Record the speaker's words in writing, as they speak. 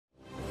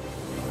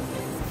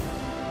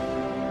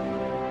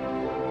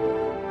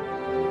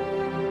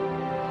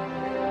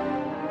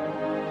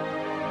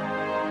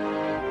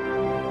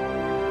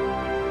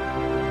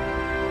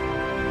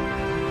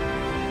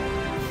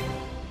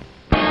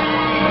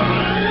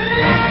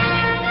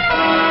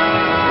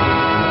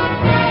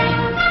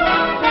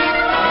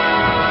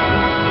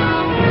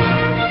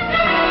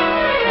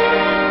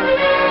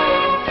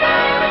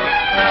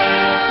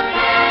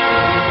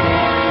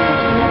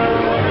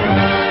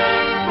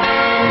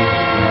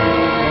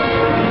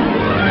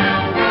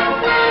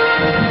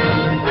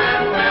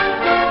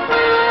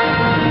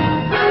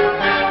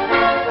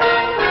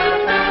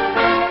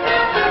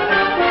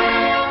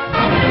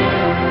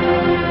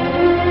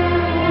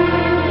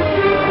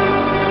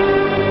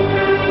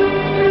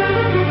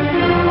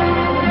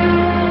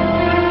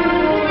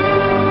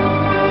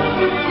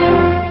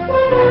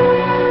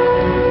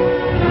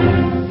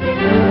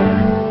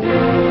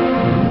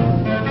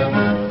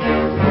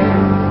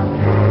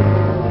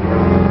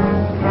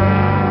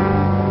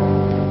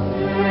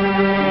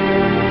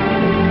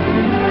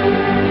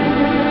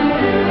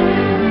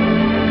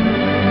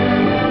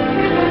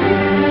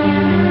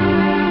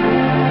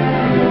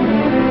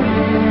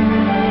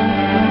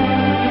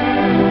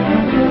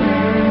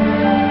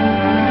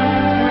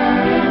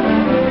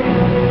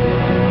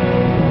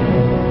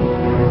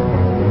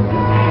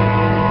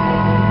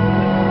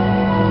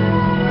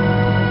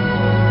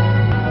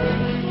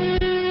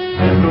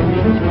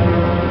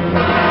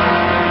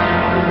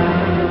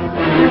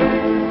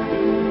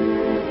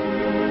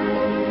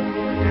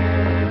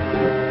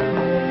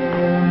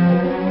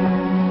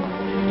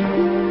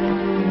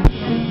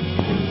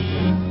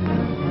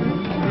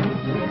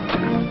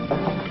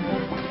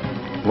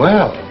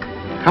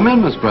Come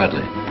in, Miss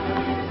Bradley.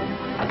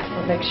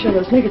 I'll make sure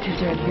those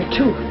negatives are in here,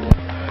 too.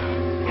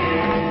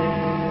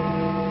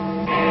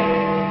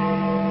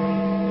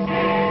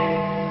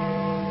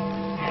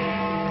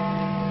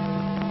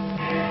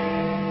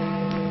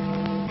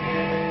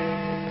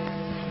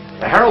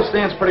 The Herald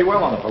stands pretty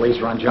well on the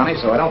police run, Johnny,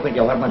 so I don't think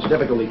you'll have much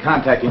difficulty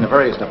contacting the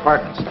various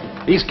departments.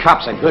 These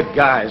cops are good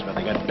guys, but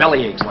they got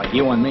bellyaches like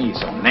you and me,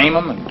 so name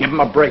them and give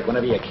them a break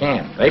whenever you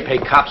can. They pay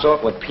cops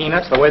off with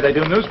peanuts the way they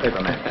do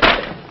newspapermen.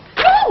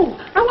 No!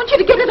 I want you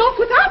to get it off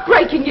without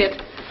breaking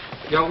it.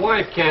 Your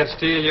wife can't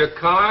steal your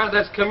car.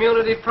 That's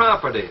community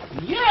property.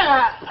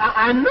 Yeah,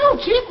 I know,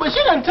 Chief, but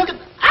she done took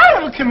it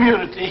out of the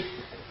community.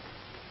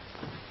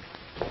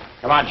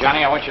 Come on,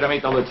 Johnny, I want you to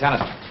meet the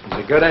lieutenant.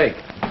 He's a good egg.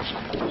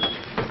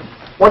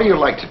 What do you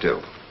like to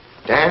do?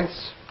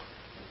 Dance?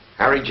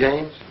 Harry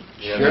James?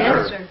 Yes,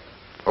 sir.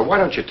 Or why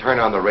don't you turn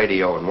on the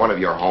radio in one of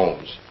your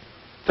homes?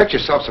 Fix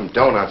yourself some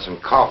donuts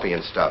and coffee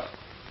and stuff.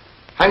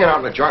 Hanging out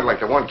in a joint like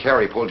the one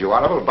Carrie pulled you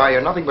out of will buy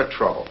you nothing but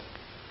trouble.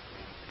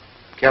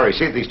 Carrie,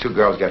 see if these two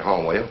girls get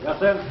home, will you? Yes,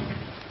 sir.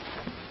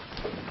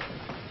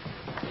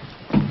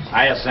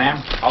 Hiya, Sam.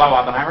 Hello,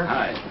 Oppenheimer.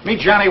 Hi.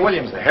 Meet Johnny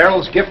Williams, the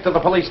Herald's gift to the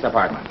police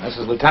department. This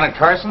is Lieutenant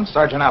Carson,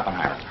 Sergeant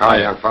Oppenheimer.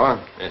 Hi, young fella.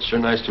 It's sure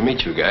nice to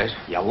meet you guys.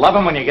 You love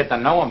him when you get to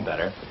know him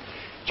better.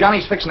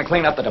 Johnny's fixing to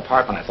clean up the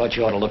department. I thought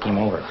you ought to look him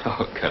over.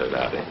 Oh, cut it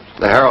out, eh?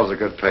 The Herald's a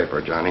good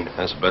paper, Johnny.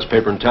 That's the best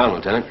paper in town,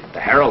 Lieutenant. The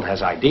Herald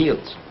has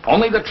ideals.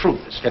 Only the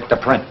truth is fit to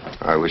print.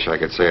 I wish I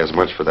could say as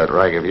much for that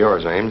rag of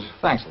yours, Ames.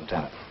 Thanks,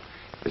 Lieutenant.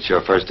 It's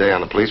your first day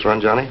on the police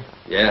run, Johnny?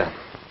 Yeah.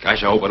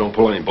 Gosh, I hope I don't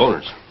pull any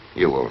boners.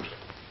 You won't.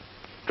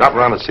 Drop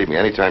around and see me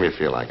anytime you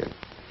feel like it.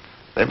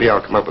 Maybe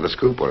I'll come up with a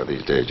scoop one of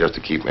these days just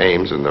to keep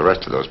Ames and the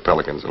rest of those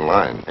pelicans in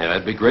line. Yeah,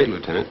 that'd be great,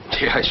 Lieutenant.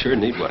 Yeah, I sure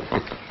need one.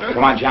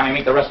 Come on, Johnny,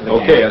 meet the rest of the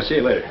gang. Okay, I'll see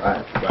you later. All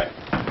right. Bye.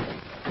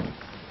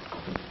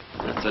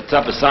 That's a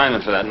tough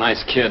assignment for that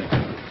nice kid.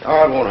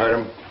 Oh, it won't hurt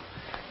him.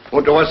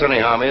 Won't do us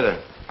any harm either.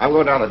 I'm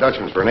going down to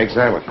Dutchman's for an egg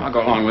sandwich. I'll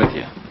go along with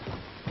you.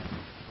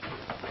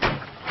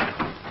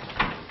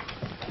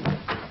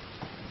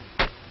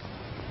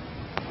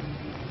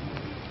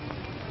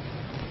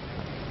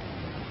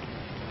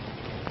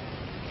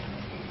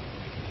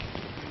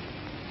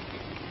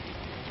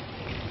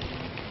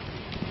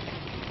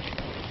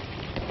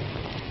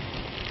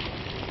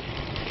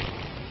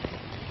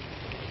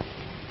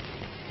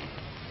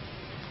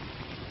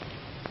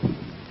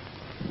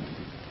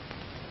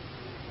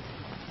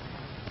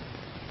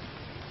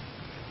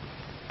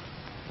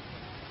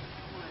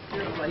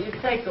 You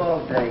take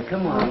all day.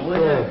 Come on,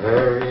 will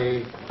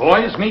Hurry.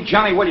 Boys, meet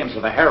Johnny Williams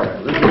of the Herald.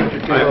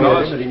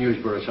 City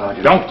Newsboro,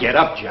 Sergeant. Don't get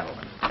up,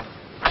 gentlemen.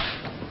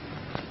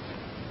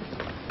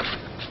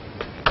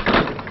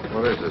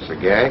 What is this, a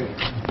gag?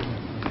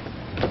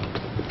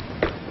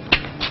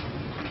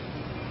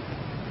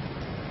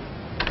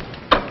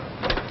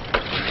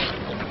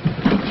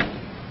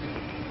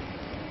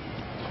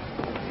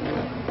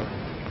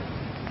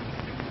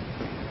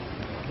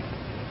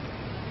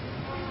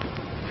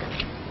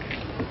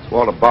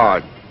 Walter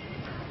Bard.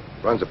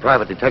 Runs a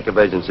private detective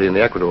agency in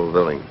the Equitable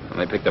building. And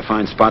they picked a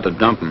fine spot to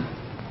dump him.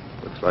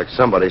 Looks like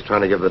somebody's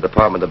trying to give the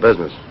department the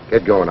business.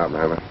 Get going,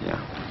 Oppenheimer. Yeah.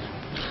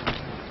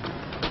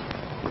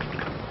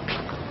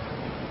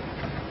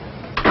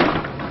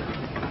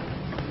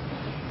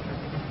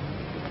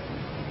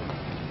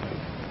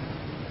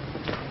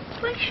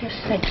 Gracious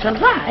sakes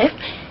alive.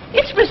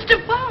 It's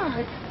Mr.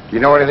 Bard. Do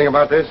you know anything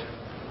about this?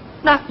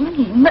 Not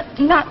me.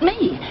 Not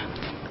me.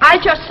 I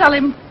just sell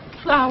him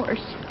flowers.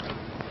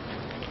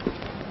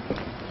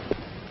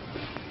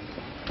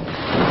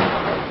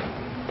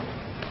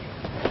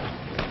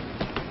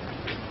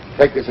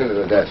 Take this into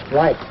the desk.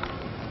 Right.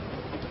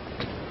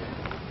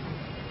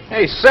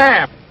 Hey,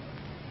 Sam.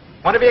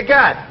 What have you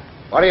got?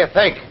 What do you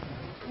think?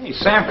 Hey,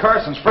 Sam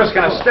Carson's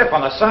frisking a stiff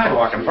on the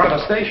sidewalk in front of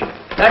the station.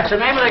 That's the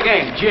name of the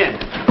game, gin.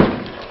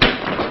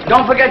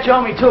 Don't forget you owe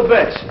me 2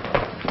 bits.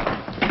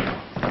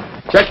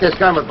 Check this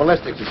gun with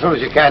ballistics as soon as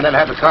you can, then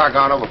have the car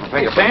gone over for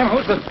Hey, fingerprints. Sam,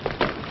 who's the...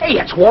 Hey,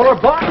 it's Walter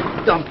Bard.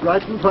 Dumped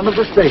right in front of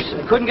the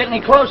station. Couldn't get any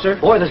closer.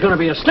 Boy, there's going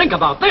to be a stink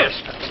about this.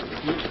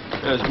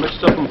 There's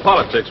mixed up in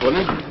politics,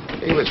 wasn't he?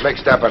 He was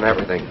mixed up on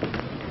everything.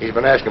 He's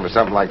been asking for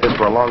something like this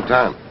for a long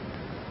time.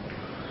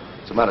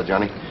 What's the matter,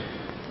 Johnny?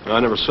 I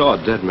never saw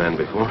a dead man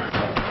before.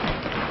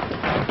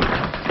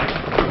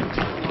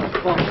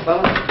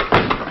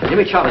 Give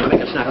me Charlie to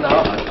make a snap.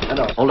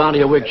 Hold on to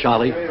your wig,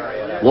 Charlie.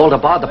 Walter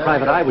Bard, the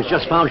private eye, was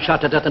just found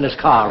shot to death in his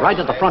car, right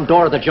at the front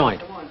door of the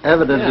joint.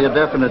 Evidently a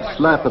definite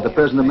slap at the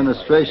present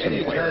administration.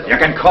 You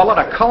can call it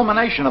a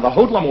culmination of the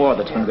hoodlum war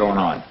that's been going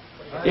on.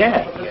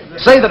 Yeah.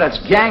 Say that it's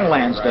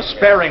gangland's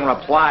despairing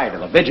reply to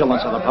the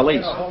vigilance of the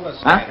police.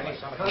 Huh?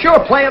 Sure,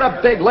 play it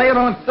up big, lay it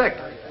on thick.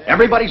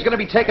 Everybody's going to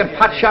be taking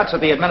pot shots at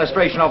the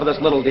administration over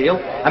this little deal,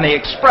 and the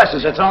Express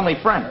is its only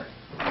friend.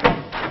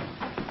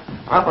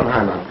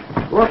 Oppenheimer,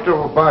 go up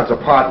to Bard's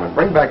apartment.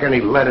 Bring back any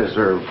letters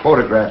or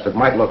photographs that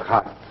might look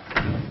hot.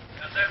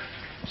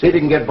 See if you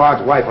can get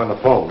Bard's wife on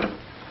the phone.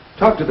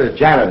 Talk to the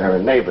janitor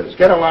and neighbors.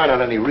 Get a line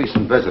on any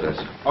recent visitors.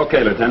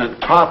 Okay,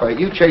 Lieutenant. Harper,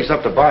 you chase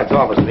up to Bard's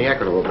office in the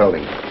Equitable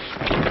building.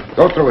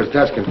 Go through his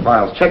desk and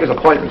files. Check his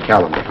appointment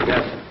calendar.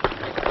 Yes.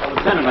 Well,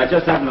 Lieutenant, I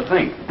just happened to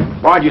think.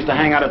 Bard used to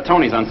hang out at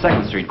Tony's on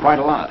 2nd Street quite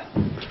a lot.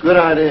 Good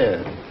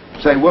idea.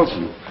 Say,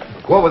 Wilson,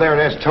 go over there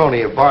and ask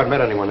Tony if Bard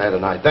met anyone there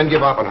tonight. Then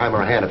give Oppenheimer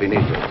a hand if he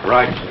needs it.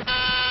 Right.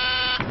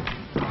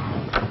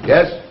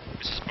 Yes?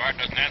 Mrs. Bard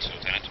doesn't answer,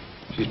 Lieutenant.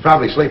 She's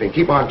probably sleeping.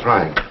 Keep on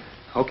trying.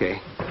 Okay.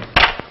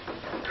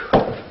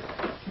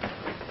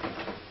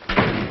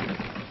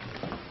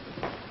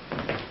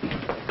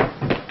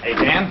 Hey,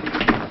 Dan.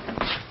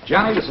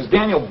 Johnny, this is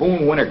Daniel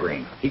Boone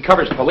Wintergreen. He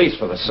covers police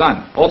for the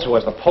Sun. Also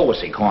has the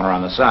Policy corner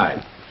on the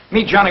side.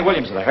 Meet Johnny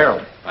Williams of the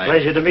Herald.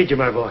 Pleasure to meet you,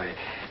 my boy.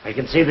 I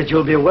can see that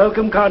you'll be a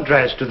welcome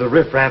contrast to the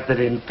riffraff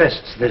that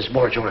infests this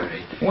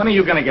mortuary. When are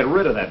you going to get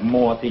rid of that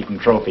moth-eaten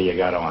trophy you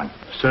got on?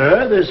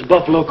 Sir, this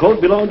buffalo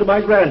coat belonged to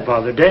my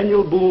grandfather,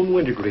 Daniel Boone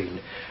Wintergreen,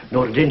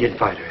 noted Indian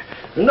fighter.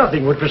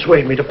 Nothing would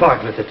persuade me to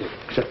part with it,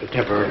 except a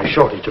temporary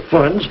shortage of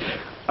funds.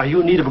 Are you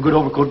in need of a good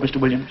overcoat, Mr.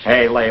 Williams?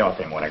 Hey, lay off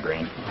him,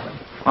 Wintergreen.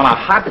 On a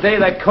hot day,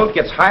 that coat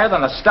gets higher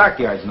than the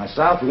stockyards in a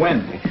south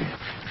wind.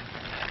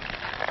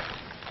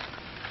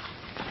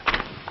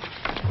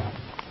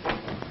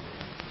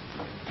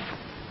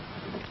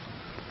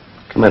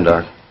 Come in,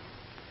 Doc.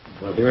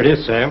 Well, here it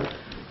is, Sam.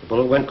 The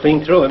bullet went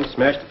clean through him,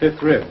 smashed the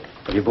 5th rib.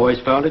 Have you boys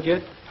found it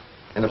yet?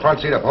 In the front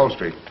seat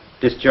upholstery.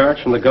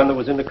 Discharged from the gun that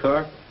was in the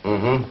car?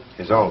 Mm-hmm.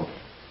 His own.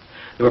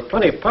 There were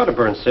plenty of powder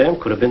burns, Sam.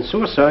 Could have been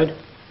suicide.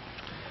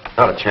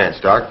 Not a chance,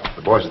 Doc.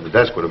 The boys at the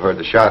desk would have heard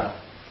the shot.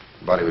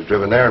 The body was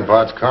driven there in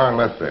Bard's car and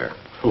left there.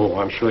 Oh,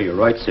 I'm sure you're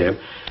right, Sam.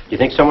 You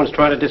think someone's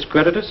trying to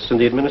discredit us in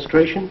the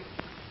administration?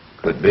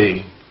 Could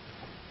be.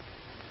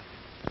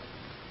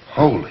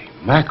 Holy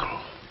mackerel.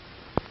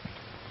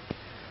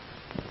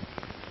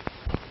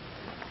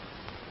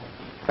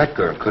 That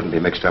girl couldn't be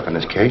mixed up in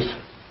this case.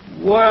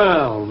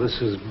 Well,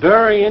 this is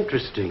very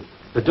interesting.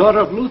 The daughter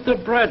of Luther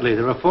Bradley,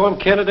 the reform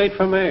candidate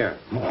for mayor.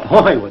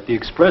 Boy, what the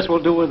Express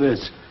will do with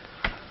this.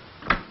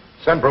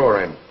 Send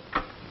Brewer in.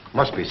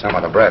 Must be some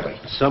other Bradley.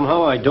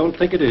 Somehow, I don't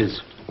think it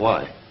is.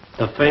 Why?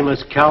 The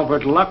famous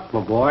Calvert Luck,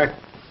 my boy.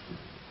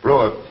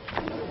 Brewer,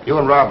 you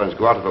and Robbins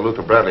go out to the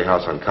Luther Bradley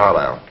house on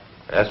Carlisle.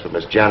 Ask for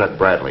Miss Janet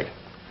Bradley.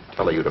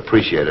 Tell her you'd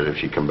appreciate it if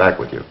she'd come back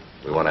with you.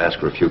 We want to ask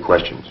her a few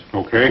questions.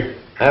 Okay.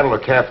 Handle her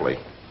carefully.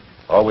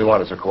 All we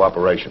want is her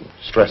cooperation.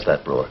 Stress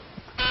that, Brewer.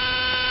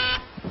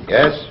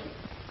 Yes?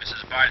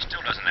 Mrs. Bard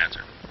still doesn't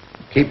answer.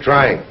 Keep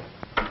trying.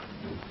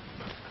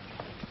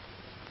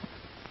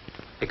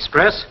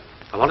 Express?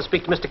 I want to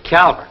speak to Mr.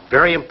 Calvert.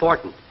 Very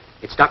important.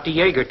 It's Dr.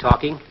 Yeager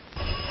talking.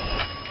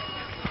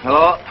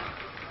 Hello?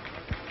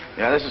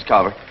 Yeah, this is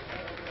Calvert.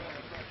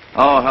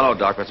 Oh, hello,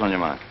 Doc. What's on your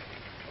mind?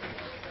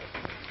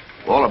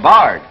 Walter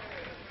Bard.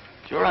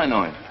 Sure, I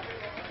know him.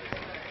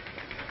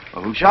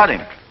 Well, who shot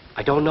him?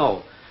 I don't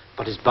know,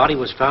 but his body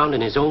was found in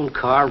his own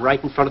car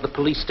right in front of the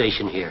police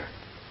station here.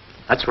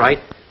 That's right,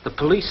 the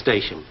police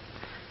station.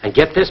 And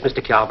get this,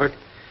 Mr. Calvert.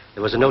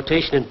 There was a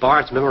notation in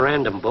Bard's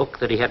memorandum book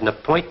that he had an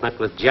appointment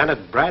with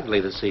Janet Bradley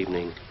this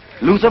evening.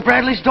 Luther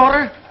Bradley's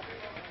daughter?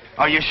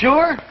 Are you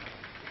sure?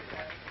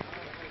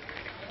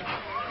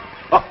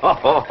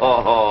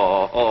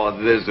 Oh,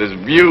 this is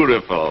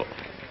beautiful.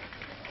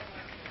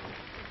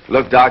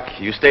 Look, Doc,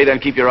 you stay there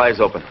and keep your eyes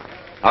open.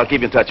 I'll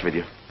keep in touch with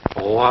you.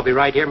 Oh, I'll be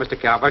right here, Mr.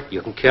 Calvert.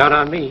 You can count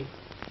on me.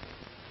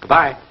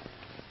 Goodbye.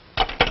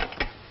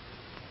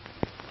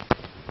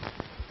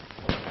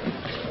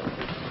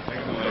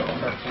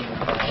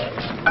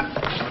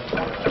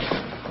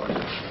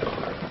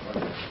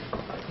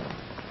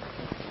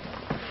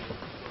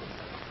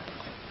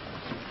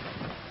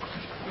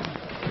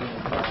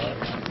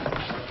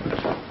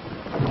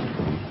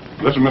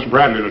 This is Miss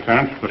Bradley,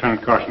 Lieutenant.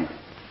 Lieutenant Carson.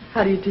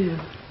 How do you do?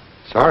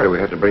 Sorry we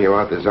had to bring you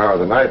out this hour of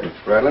the night, Miss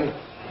Bradley.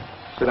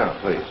 Sit down,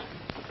 please.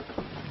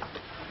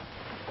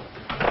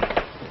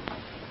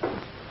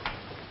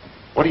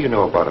 What do you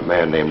know about a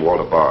man named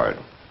Walter Bard?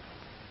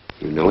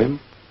 You knew him?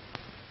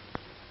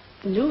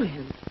 Knew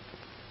him?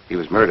 He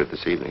was murdered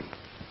this evening.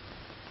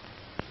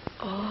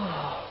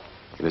 Oh.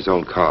 In his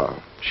own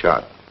car,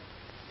 shot.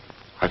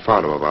 I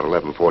found him about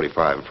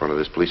 11:45 in front of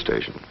this police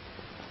station.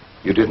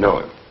 You did know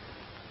him?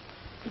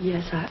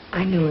 Yes,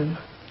 I knew him.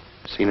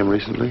 Seen him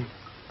recently?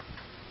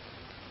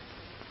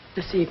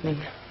 This evening.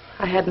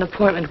 I had an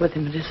appointment with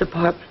him at his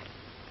apartment.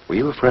 Were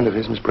you a friend of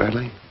his, Miss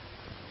Bradley?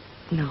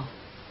 No.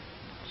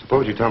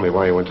 Suppose you tell me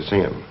why you went to see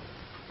him.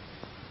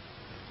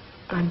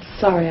 I'm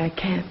sorry, I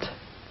can't.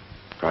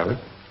 Private?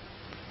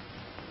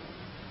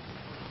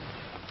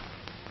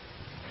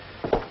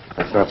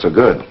 That's not so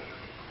good.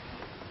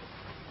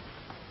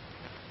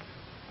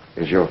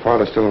 Is your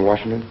father still in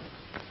Washington?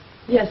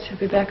 Yes, he'll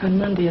be back on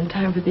Monday in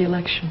time for the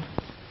election.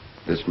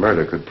 This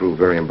murder could prove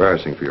very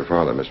embarrassing for your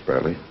father, Miss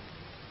Bradley.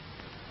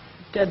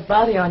 Dead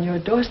body on your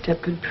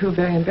doorstep could prove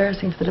very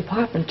embarrassing for the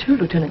department, too,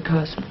 Lieutenant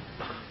Carson.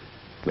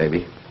 Maybe.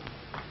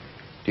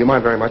 Do you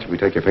mind very much if we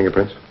take your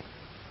fingerprints?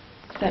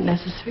 Is that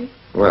necessary?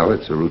 Well,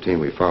 it's a routine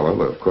we follow,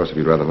 but of course if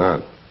you'd rather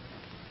not.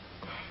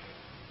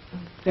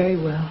 Very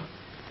well.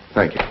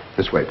 Thank you.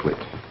 This way, please.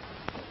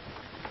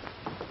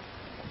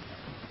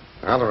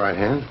 Now, the right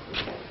hand.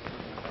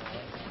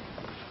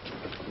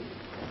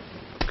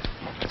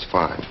 That's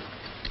fine.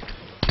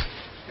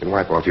 You can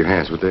wipe off your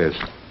hands with this.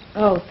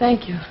 Oh,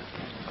 thank you.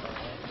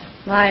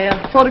 My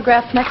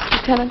photograph next,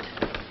 Lieutenant?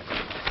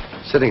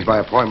 Sittings by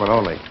appointment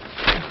only.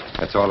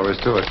 That's all there is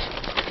to it.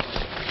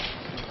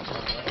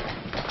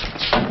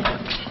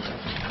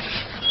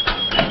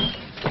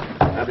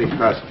 That'll be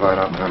classified,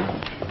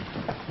 Oppenheimer.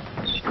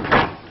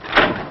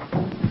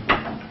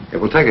 It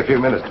will take a few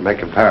minutes to make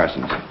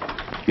comparisons.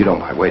 You don't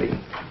mind waiting.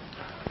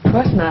 Of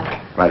course not.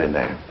 Right in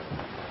there.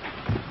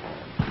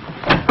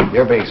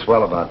 You're being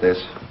swell about this.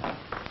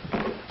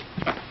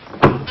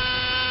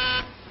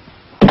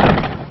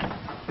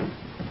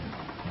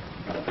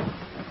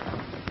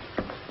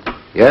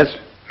 Yes?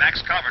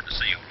 Max Calvert to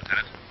see you,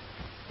 Lieutenant.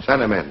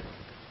 Send him in.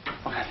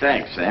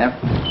 Thanks, Sam.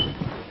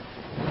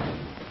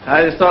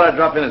 I just thought I'd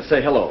drop in and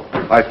say hello.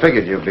 I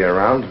figured you'd be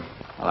around.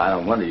 Well, I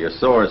don't wonder you're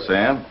sore,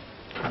 Sam.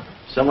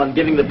 Someone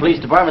giving the police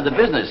department the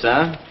business,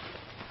 huh?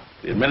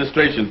 The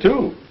administration,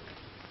 too.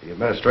 The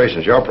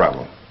administration's your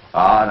problem.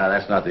 Oh, no,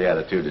 that's not the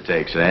attitude to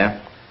take,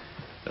 Sam.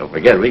 Don't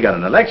forget, we got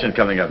an election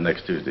coming up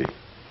next Tuesday.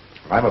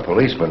 I'm a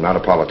policeman, not a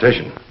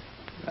politician.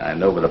 I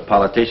know, but a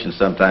politician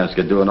sometimes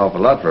could do an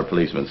awful lot for a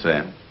policeman,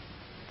 Sam.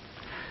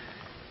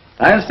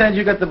 I understand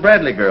you got the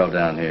Bradley girl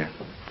down here.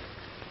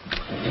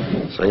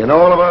 So you know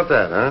all about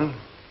that, huh?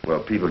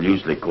 Well, people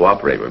usually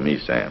cooperate with me,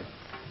 Sam.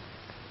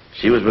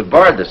 She was with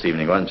Bard this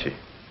evening, wasn't she?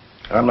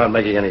 I'm not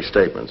making any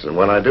statements, and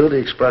when I do, the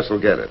Express will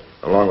get it,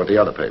 along with the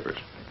other papers.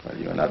 Well,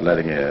 you're not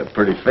letting a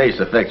pretty face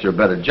affect your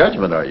better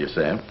judgment, are you,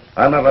 Sam?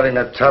 I'm not letting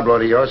that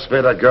tabloid of yours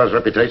smear that girl's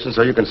reputation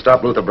so you can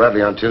stop Luther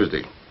Bradley on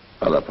Tuesday.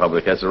 Well, the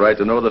public has a right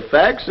to know the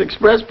facts.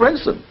 Express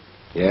prints them.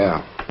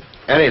 Yeah.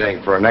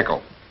 Anything for a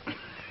nickel.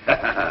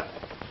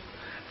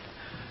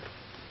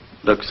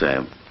 Look,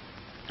 Sam,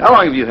 how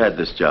long have you had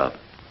this job?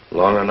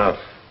 Long enough.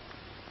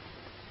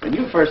 When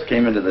you first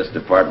came into this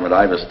department,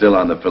 I was still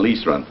on the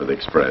police run for the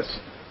Express.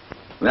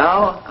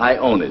 Now, I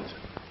own it.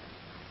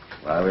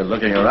 While we're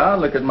looking around,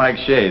 look at Mike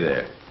Shea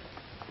there.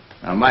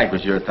 Now, Mike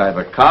was your type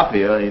of cop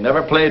here. He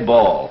never played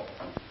ball.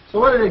 So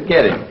what did it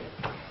get him?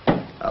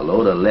 A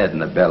load of lead in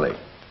the belly.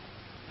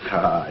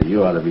 Ah,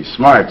 you ought to be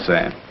smart,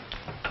 Sam.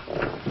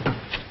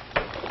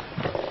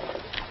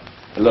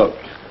 Look,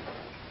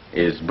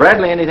 is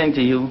Bradley anything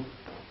to you?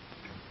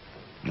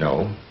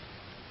 No.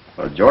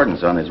 Well,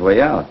 Jordan's on his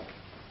way out.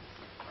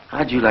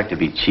 How'd you like to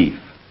be chief?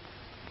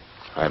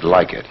 I'd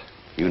like it.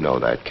 You know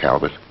that,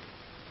 Calvert.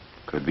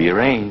 Could be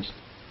arranged.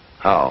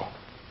 How?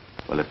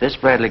 Well, if this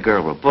Bradley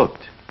girl were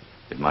booked,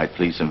 it might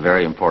please some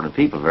very important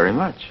people very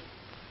much.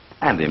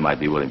 And they might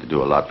be willing to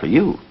do a lot for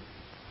you.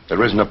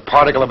 There isn't a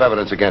particle of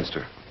evidence against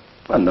her.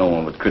 Well, no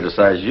one would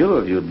criticize you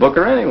if you'd book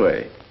her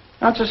anyway.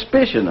 Not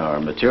suspicion or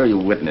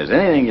material witness,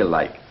 anything you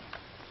like.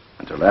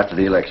 Until after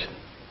the election.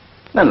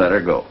 Then let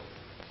her go.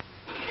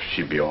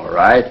 She'd be all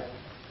right.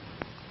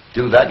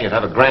 Do that and you'd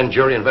have a grand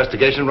jury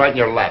investigation right in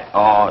your lap.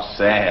 Oh,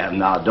 Sam,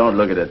 now don't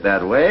look at it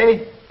that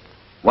way.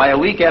 Why, a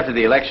week after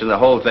the election, the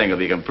whole thing will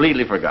be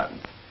completely forgotten.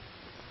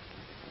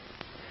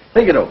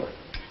 Think it over.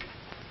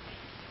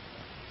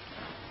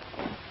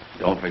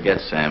 Don't forget,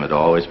 Sam, it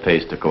always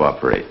pays to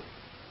cooperate.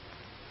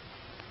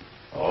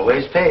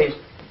 Always pays.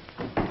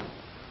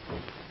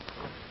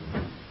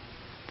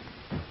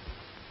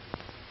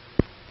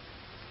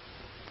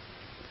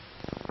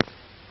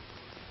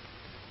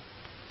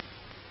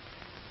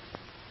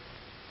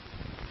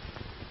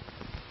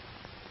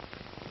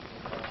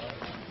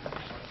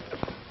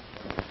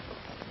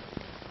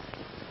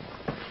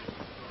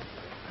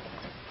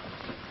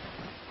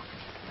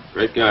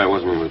 Great guy,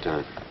 wasn't he,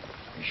 Lieutenant?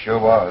 He sure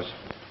was.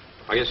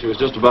 I guess he was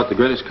just about the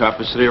greatest cop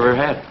the city ever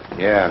had.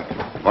 Yeah.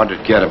 Wanted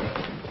to get him.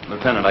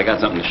 Lieutenant, I got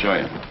something to show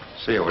you.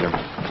 See you, William.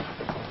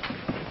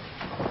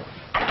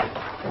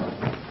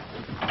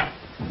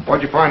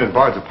 What'd you find in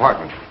Bard's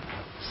apartment?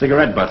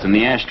 Cigarette butts in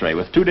the ashtray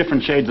with 2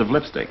 different shades of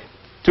lipstick.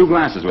 2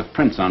 glasses with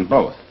prints on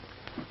both.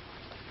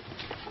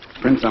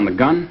 Prints on the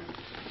gun,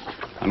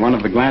 on one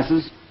of the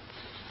glasses,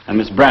 and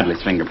Miss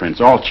Bradley's fingerprints,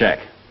 all check.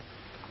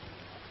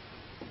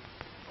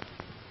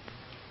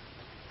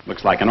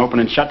 Looks like an open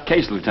and shut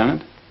case,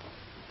 Lieutenant.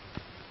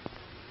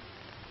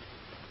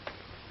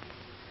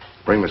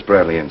 Bring Miss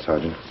Bradley in,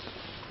 Sergeant.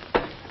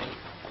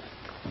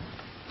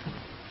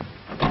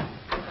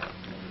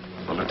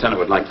 The Lieutenant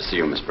would like to see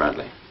you, Miss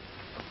Bradley.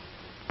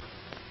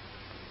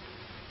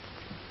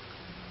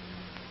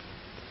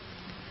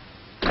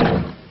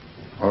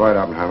 All right,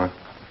 Oppenheimer.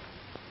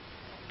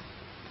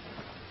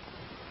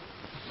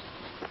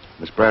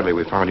 Miss Bradley,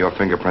 we found your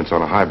fingerprints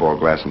on a highball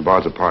glass in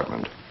Bard's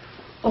apartment.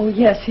 Oh,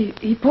 yes,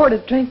 he poured a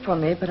drink for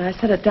me, but I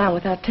set it down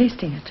without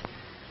tasting it.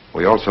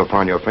 We also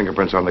found your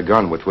fingerprints on the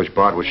gun with which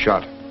Bard was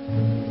shot.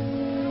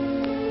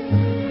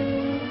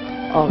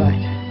 All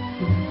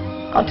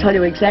right. I'll tell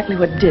you exactly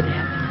what did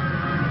happen.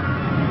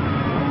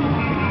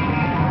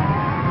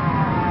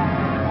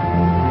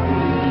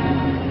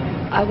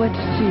 I went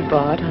to see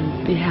Bard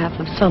on behalf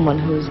of someone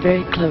who is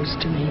very close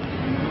to me.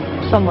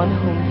 someone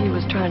whom he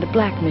was trying to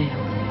blackmail.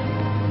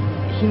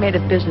 He made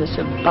a business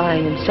of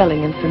buying and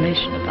selling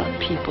information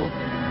about people,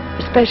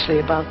 especially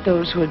about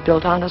those who had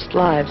built honest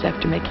lives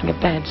after making a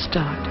bad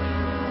start.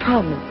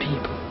 Prominent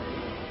people.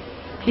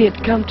 He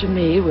had come to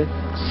me with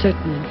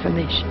certain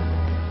information.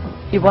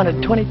 He wanted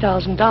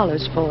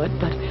 $20,000 for it,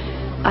 but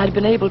I'd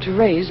been able to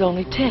raise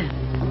only 10.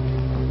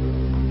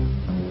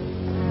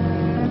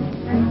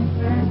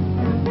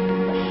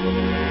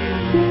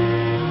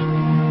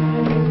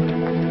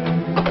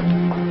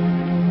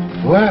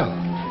 Well,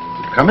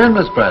 come in,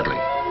 Miss Bradley.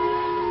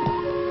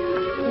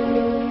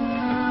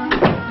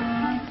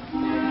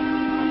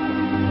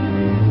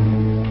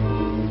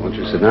 Won't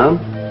you sit down?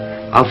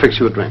 I'll fix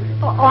you a drink.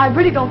 Oh, I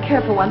really don't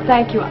care for one,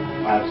 thank you. I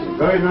have some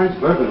very nice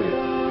bourbon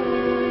here.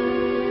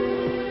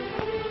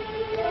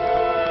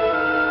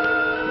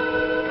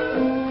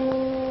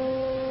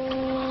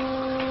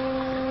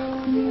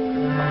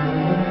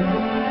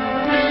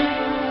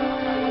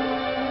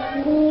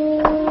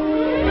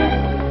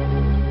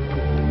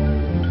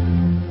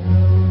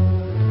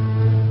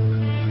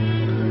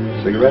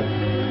 Cigarette?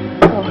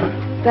 Oh,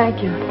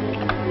 thank you.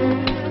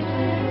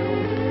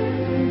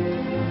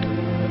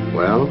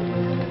 Well?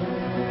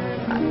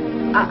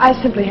 I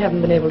simply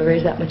haven't been able to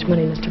raise that much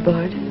money, Mr.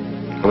 Bard.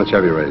 How much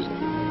have you raised?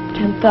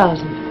 10,000.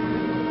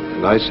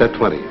 And I said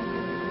 20.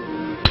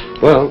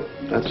 Well,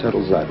 that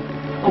settles that.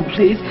 Oh,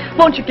 please,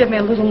 won't you give me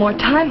a little more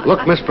time?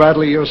 Look, Miss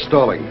Bradley, you're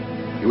stalling.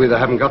 You either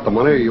haven't got the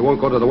money or you won't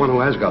go to the one who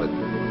has got it.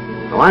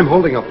 Now, I'm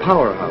holding a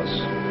powerhouse.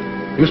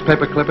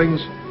 Newspaper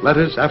clippings,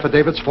 letters,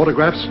 affidavits,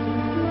 photographs.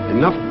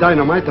 Enough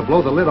dynamite to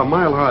blow the lid a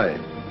mile high.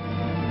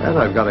 And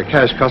I've got a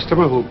cash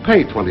customer who'll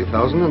pay $20,000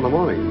 in the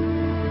morning.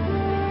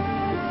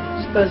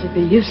 I suppose it'd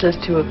be useless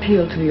to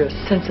appeal to your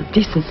sense of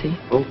decency.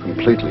 Oh,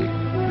 completely.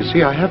 You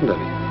see, I haven't any.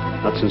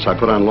 Not since I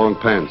put on long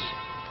pants.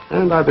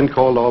 And I've been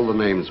called all the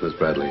names, Miss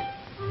Bradley.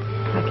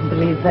 I can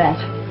believe that.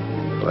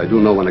 But I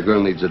do know when a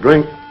girl needs a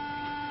drink.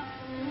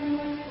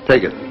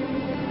 Take it.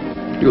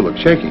 You look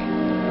shaky.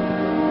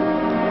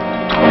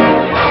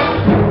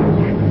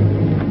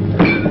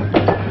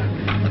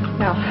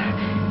 Now,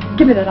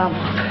 give me that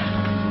envelope.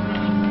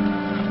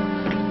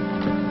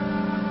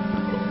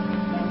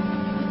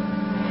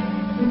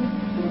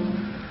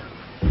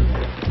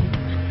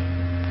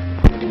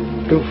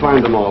 You'll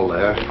find them all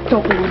there.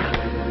 Don't be.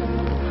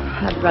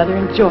 I'd rather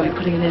enjoy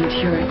putting an end to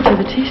your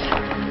activities.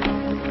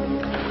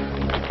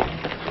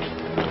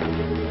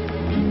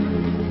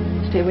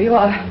 Stay where you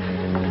are.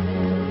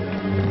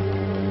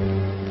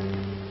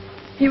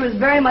 He was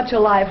very much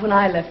alive when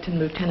I left him,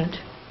 Lieutenant.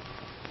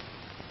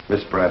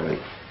 Miss Bradley,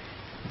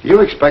 do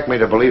you expect me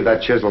to believe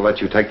that chisel let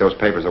you take those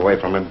papers away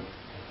from him?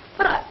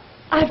 But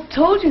I've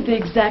told you the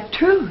exact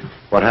truth.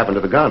 What happened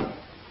to the gun?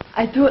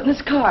 I threw it in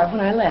his car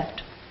when I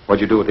left.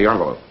 What'd you do with the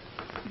envelope?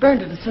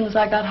 Burned it as soon as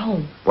I got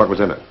home. What was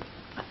in it?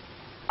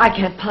 I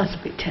can't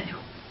possibly tell you.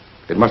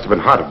 It must have been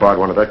hot if Bard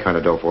wanted that kind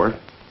of dough for it.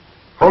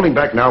 Holding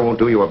back now won't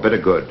do you a bit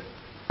of good.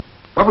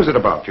 What was it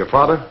about? Your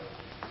father?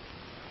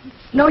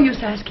 No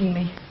use asking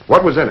me.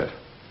 What was in it?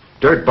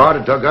 Dirt Bard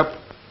had dug up?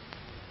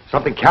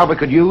 Something Calvert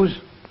could use?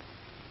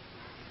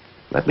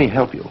 Let me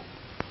help you.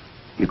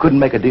 You couldn't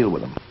make a deal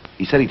with him.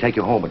 He said he'd take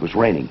you home. It was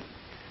raining.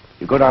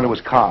 You go down to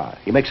his car.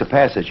 He makes a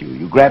pass at you.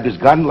 You grabbed his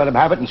gun, let him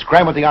have it, and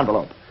scram with the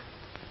envelope.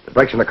 The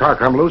brakes in the car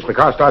come loose, and the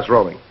car starts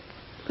rolling.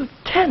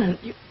 Lieutenant,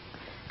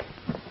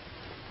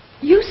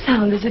 you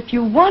sound as if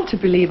you want to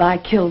believe I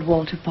killed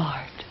Walter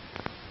Bard.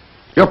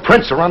 Your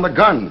prints are on the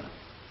gun.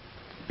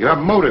 You have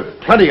motive,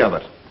 plenty of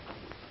it.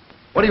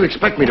 What do you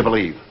expect me to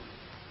believe?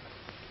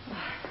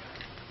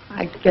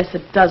 I guess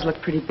it does look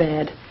pretty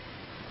bad.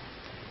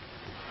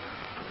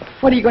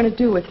 What are you going to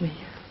do with me?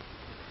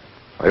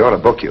 I ought to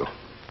book you.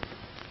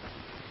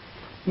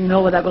 You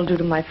know what that will do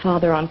to my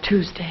father on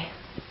Tuesday.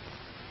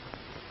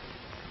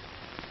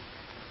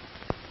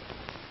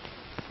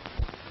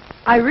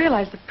 I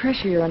realize the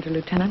pressure you're under,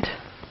 Lieutenant.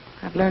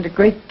 I've learned a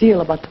great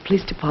deal about the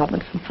police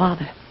department from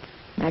Father.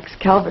 Max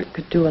Calvert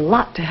could do a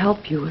lot to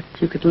help you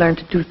if you could learn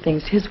to do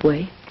things his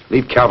way.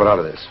 Leave Calvert out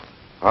of this.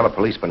 I'm a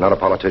policeman, not a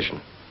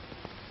politician.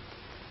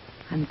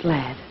 I'm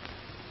glad.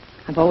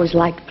 I've always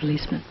liked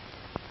policemen.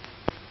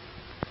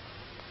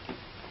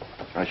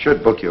 I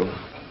should book you.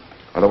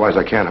 Otherwise,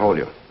 I can't hold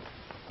you.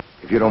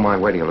 If you don't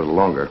mind waiting a little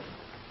longer,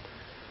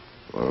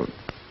 well,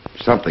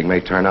 something may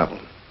turn up.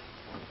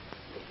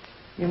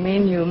 You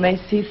mean you may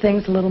see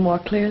things a little more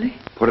clearly?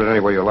 Put it any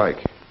way you like.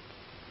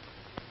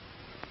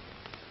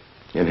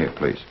 In here,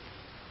 please.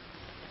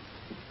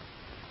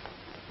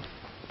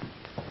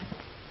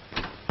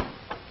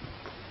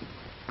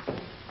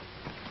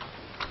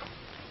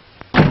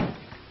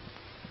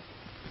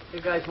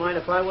 You guys mind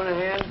if I went a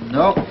hand?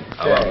 No.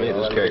 How about me?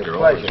 This character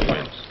always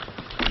wins.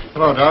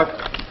 Hello,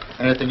 Doc.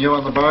 Anything new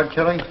on the Bard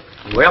killing?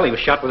 Well, he was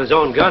shot with his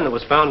own gun that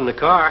was found in the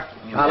car.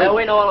 Yeah,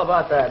 we know all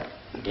about that.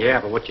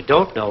 Yeah, but what you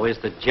don't know is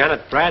that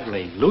Janet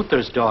Bradley,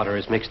 Luther's daughter,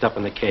 is mixed up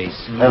in the case.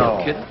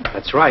 No.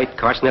 That's right.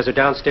 Carson has her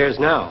downstairs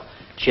now.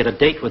 She had a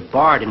date with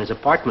Bard in his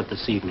apartment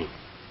this evening.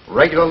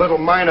 Regular little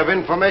mine of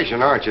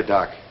information, aren't you,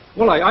 Doc?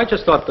 Well, I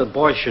just thought the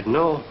boys should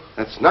know.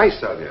 That's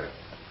nice of you.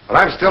 Well,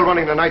 I'm still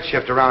running the night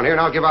shift around here,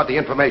 and I'll give out the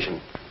information.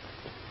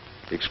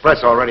 The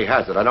Express already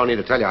has it. I don't need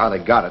to tell you how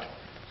they got it.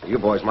 So you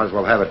boys might as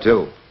well have it,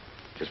 too.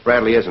 Just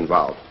Bradley is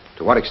involved.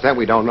 To what extent,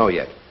 we don't know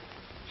yet.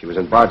 She was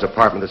in Bard's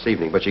apartment this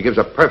evening, but she gives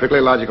a perfectly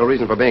logical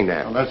reason for being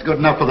there. Well, that's good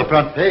enough for the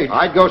front page.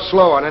 I'd go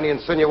slow on any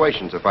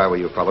insinuations if I were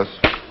you fellas.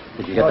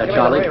 Did you get that,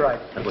 Charlie?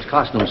 That was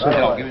costume, sir.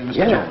 I'll give you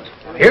Mr. Jones.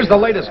 Here's the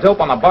latest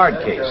dope on the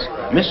Bard case.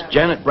 Miss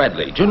Janet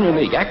Bradley, Junior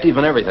League, active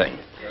and everything.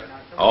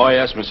 Oh,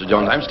 yes, Mr.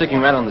 Jones, I'm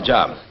sticking right on the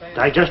job.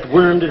 I just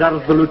wormed it out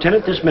of the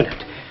lieutenant this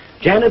minute.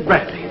 Janet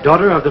Bradley,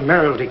 daughter of the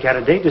mayoralty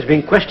candidate, is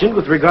being questioned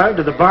with regard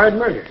to the Bard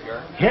murder.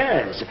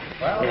 Yes.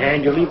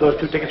 And you'll leave those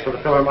 2 tickets for the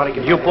Philharmonic.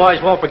 You boys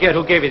won't forget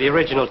who gave you the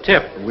original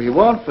tip. We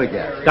won't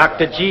forget.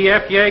 Dr.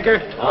 G.F. Yeager.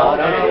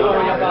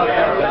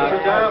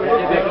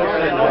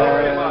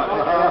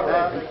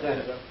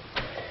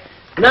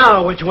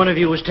 Now, which one of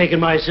you was taking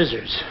my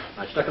scissors?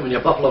 I stuck them in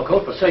your buffalo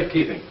coat for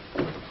safekeeping.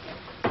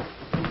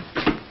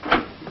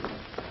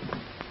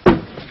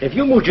 If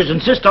you moochers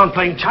insist on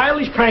playing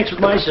childish pranks with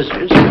my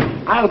scissors,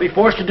 I'll be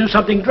forced to do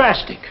something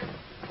drastic.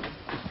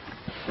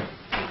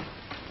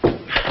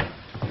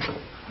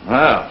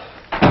 Well,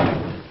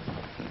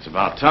 it's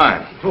about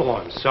time. Oh,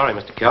 I'm sorry,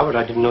 Mr. Calvert.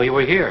 I didn't know you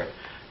were here.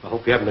 I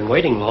hope you haven't been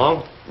waiting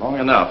long. Long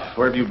enough.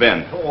 Where have you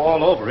been? Oh,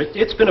 all over.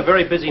 It's been a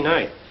very busy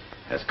night.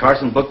 Has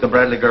Carson booked the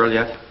Bradley girl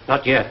yet?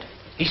 Not yet.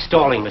 He's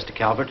stalling, Mr.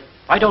 Calvert.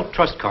 I don't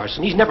trust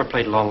Carson. He's never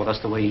played along with us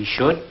the way he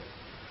should.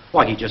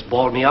 Why, he just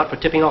bawled me out for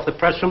tipping off the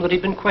press room that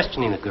he'd been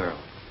questioning the girl.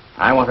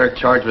 I want her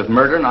charged with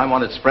murder, and I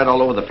want it spread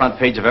all over the front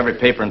page of every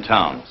paper in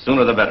town.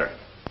 Sooner the better.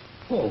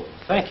 Oh,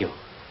 thank you.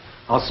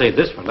 I'll save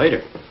this for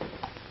later.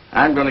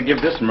 I'm going to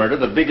give this murder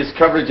the biggest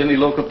coverage any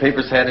local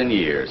paper's had in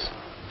years.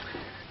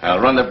 I'll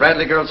run the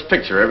Bradley girl's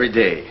picture every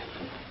day.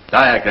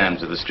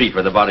 Diagrams of the street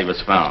where the body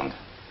was found.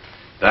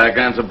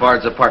 Diagrams of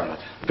Bard's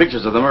apartment.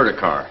 Pictures of the murder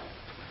car.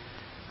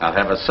 I'll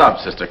have a sob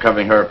sister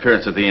covering her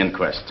appearance at the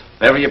inquest.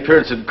 Every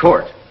appearance in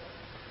court.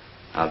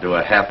 I'll do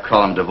a half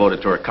column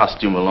devoted to her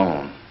costume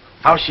alone.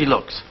 How she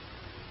looks.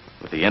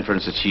 With the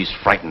inference that she's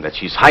frightened, that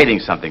she's hiding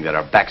something, that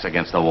her back's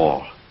against the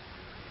wall.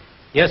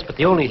 Yes, but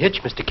the only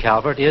hitch, Mr.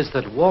 Calvert, is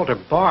that Walter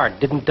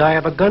Bard didn't die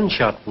of a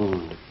gunshot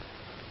wound.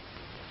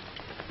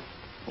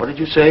 What did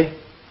you say?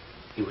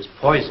 He was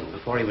poisoned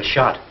before he was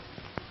shot.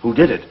 Who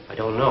did it? I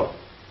don't know.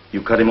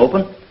 You cut him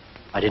open?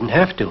 I didn't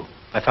have to.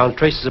 I found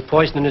traces of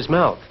poison in his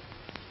mouth.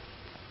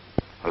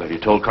 Well, have you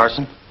told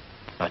Carson?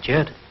 Not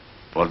yet.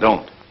 Well,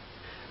 don't.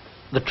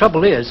 The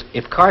trouble is,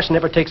 if Carson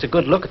ever takes a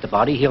good look at the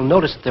body, he'll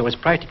notice that there was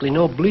practically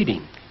no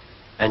bleeding.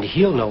 And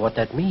he'll know what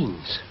that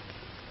means.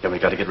 Then we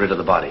got to get rid of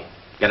the body.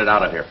 Get it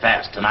out of here,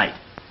 fast, tonight.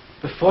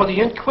 Before the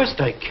inquest,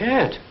 I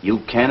can't. You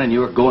can, and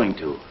you're going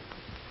to.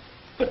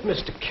 But,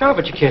 Mr.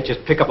 Calvert, you can't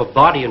just pick up a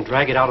body and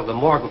drag it out of the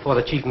morgue before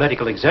the chief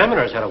medical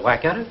examiner has had a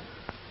whack at it.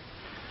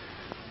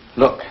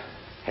 Look,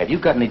 have you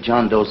got any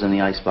John Does in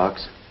the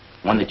icebox?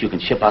 One that you can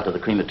ship out to the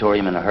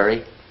crematorium in a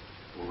hurry?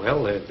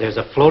 Well, there's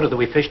a floater that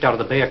we fished out of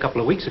the bay a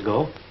couple of weeks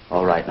ago.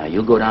 All right, now,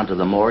 you go down to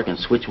the morgue and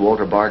switch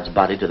Walter Bard's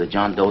body to the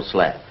John Doe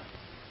slab.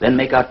 Then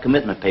make out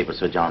commitment papers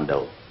for John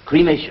Doe.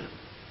 Cremation.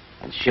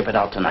 And ship it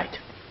out tonight.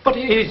 But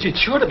it's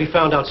sure to be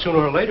found out sooner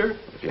or later.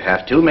 If you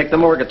have to, make the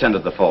morgue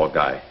attendant the fall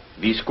guy.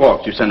 If he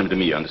squawks, you send him to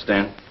me, you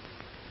understand?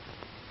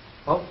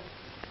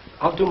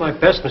 I'll do my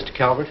best, Mr.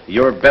 Calvert.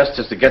 Your best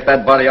is to get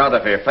that body out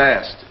of here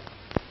fast.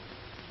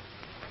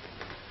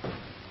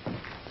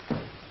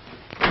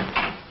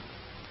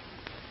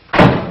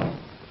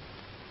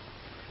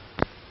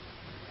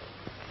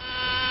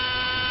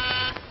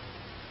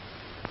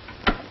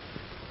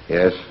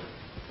 Yes?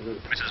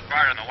 Mrs.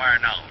 Bard on the wire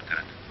now,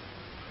 Lieutenant.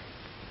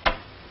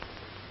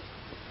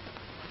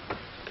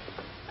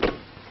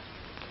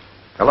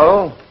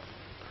 Hello?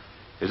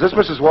 Is this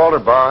Mrs. Walter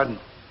Bard?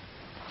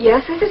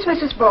 Yes, this is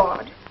Mrs.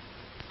 Bard.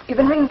 You've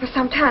been ringing for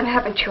some time,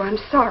 haven't you? I'm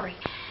sorry.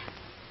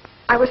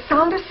 I was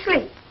sound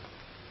asleep.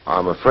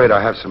 I'm afraid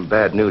I have some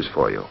bad news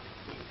for you.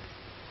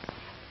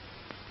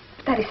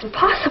 That isn't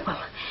possible.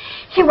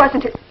 He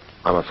wasn't...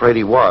 I'm afraid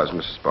he was,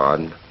 Mrs.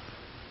 Bard.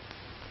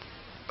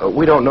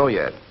 We don't know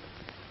yet.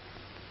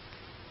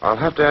 I'll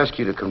have to ask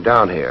you to come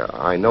down here.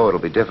 I know it'll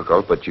be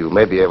difficult, but you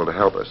may be able to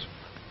help us.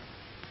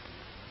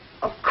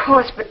 Of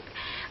course,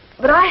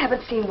 but I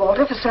haven't seen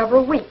Walter for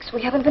several weeks.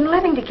 We haven't been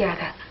living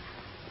together.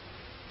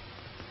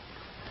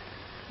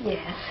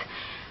 Yes.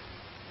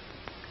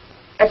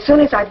 As soon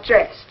as I've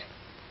dressed.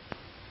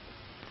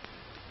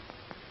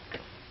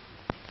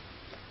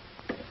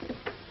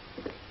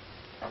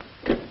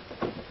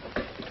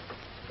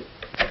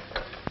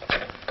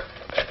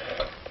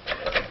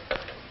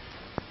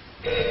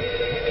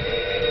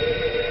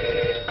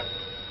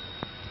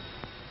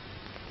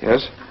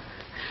 Yes?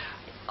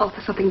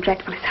 Arthur, something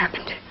dreadful has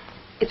happened.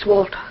 It's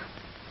Walter.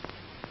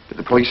 Did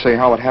the police say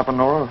how it happened,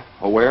 Nora?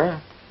 Or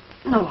where?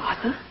 No,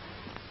 Arthur.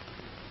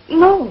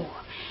 No.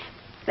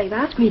 They've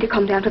asked me to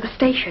come down to the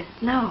station.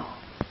 No.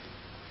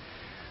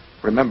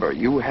 Remember,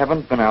 you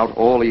haven't been out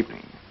all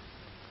evening.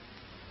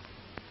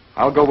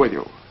 I'll go with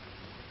you.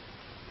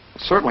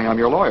 Certainly, I'm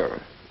your lawyer.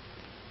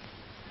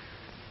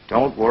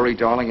 Don't worry,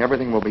 darling.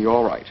 Everything will be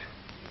all right.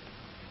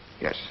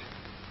 Yes.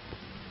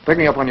 Pick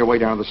me up on your way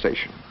down to the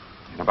station.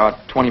 In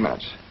about 20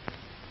 minutes.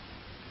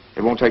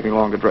 It won't take me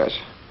long to dress.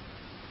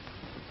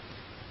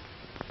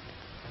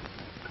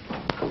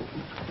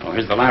 Oh,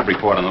 here's the lab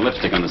report on the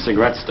lipstick and the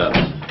cigarette stubs.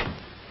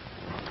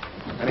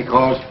 Any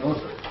calls? No,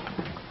 sir.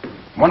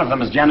 One of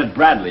them is Janet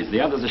Bradley's.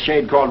 The other's a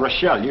shade called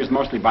Rochelle, used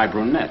mostly by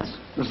brunettes.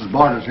 Mrs.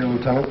 Bard is here,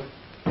 Lieutenant.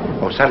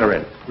 Oh, send her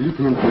in. Will you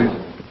come in, please?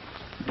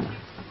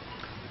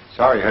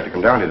 Sorry you had to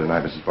come down here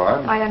tonight, Mrs.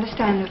 Bard. I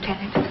understand,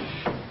 Lieutenant.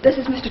 This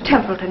is Mr.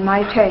 Templeton, my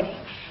attorney.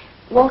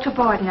 Walter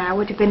Bard and I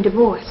would have been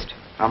divorced,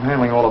 I'm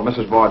handling all of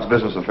Mrs. Bard's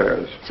business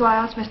affairs. so I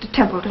asked Mr.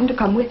 Templeton to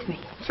come with me.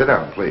 Sit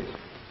down, please.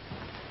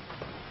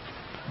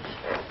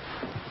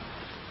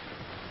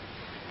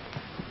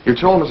 You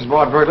told Mrs.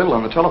 Bard very little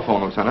on the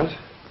telephone, Lieutenant.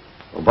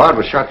 Well, Bard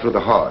was shot through the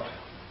heart.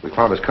 We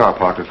found his car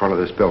parked in front of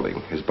this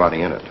building, his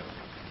body in it.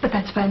 But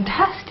that's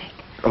fantastic.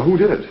 Oh, who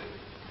did it?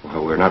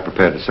 Well, we're not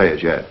prepared to say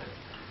it yet.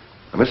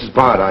 Mrs.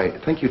 Bard,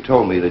 I think you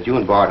told me that you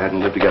and Bard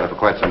hadn't lived together for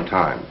quite some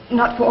time.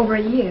 Not for over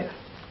a year.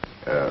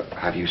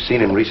 Have you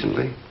seen him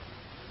recently?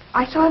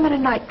 I saw him at a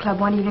nightclub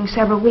one evening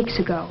several weeks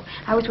ago.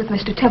 I was with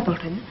Mr.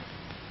 Templeton.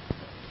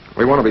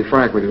 We want to be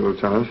frank with you,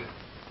 Lieutenant.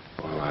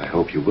 Well, I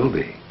hope you will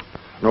be.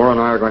 Nora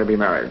and I are going to be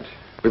married.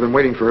 We've been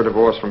waiting for her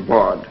divorce from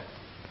Bard.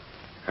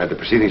 Had the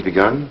proceedings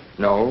begun?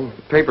 No.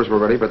 The papers were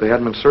ready, but they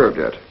hadn't been served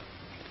yet.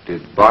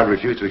 Did Bard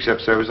refuse to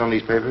accept service on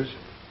these papers?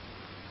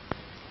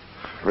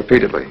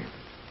 Repeatedly.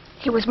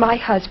 He was my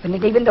husband,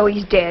 and even though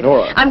he's dead,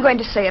 Nora. I'm going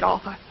to say it,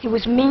 Arthur. He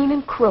was mean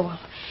and cruel.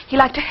 He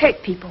liked to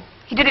hurt people.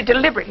 He did it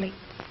deliberately.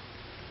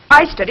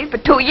 I studied for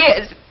 2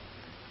 years.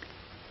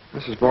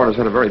 Mrs. Bard has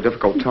had a very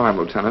difficult time,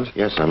 Lieutenant.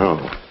 Yes, I know.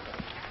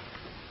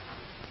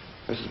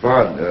 Mrs.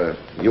 Bard,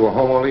 you were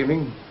home all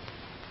evening?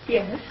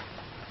 Yes.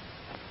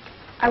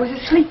 I was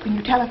asleep when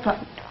you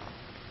telephoned.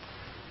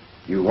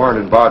 You weren't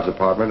in Bard's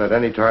apartment at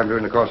any time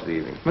during the course of the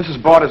evening?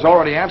 Mrs. Bard has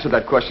already answered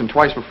that question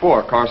twice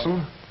before,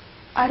 Carson.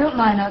 I don't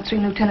mind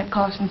answering Lieutenant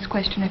Carson's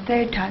question a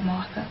third time,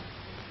 Arthur.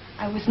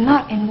 I was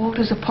not in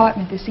Walter's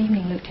apartment this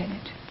evening,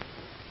 Lieutenant.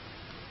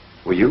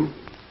 Were you?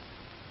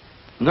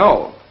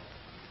 No.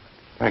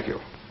 Thank you.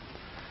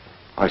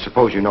 I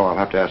suppose you know I'll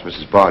have to ask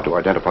Mrs. Bard to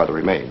identify the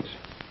remains.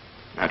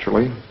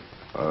 Naturally.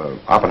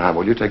 Oppenheimer,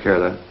 will you take care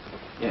of that?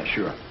 Yeah,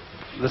 sure.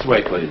 This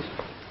way, please.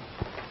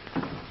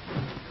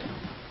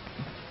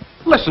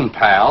 Listen,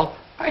 pal,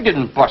 I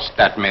didn't bust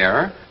that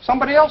mirror.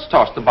 Somebody else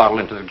tossed the bottle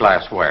into the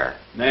glassware.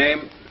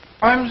 Name?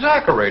 I'm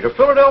Zachary, the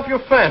Philadelphia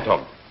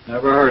Phantom.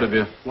 Never heard of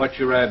you. What's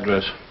your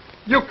address?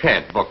 You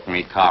can't book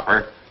me,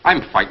 copper.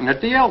 I'm fighting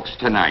at the Elks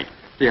tonight.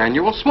 The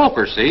annual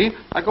smoker, see?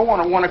 I go on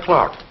at 1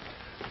 o'clock.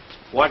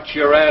 What's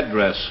your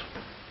address?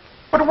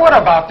 But what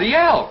about the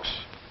Elks?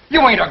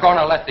 You ain't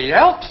gonna let the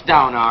Elks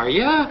down, are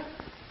you?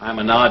 I'm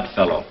an odd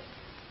fellow.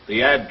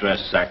 The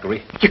address,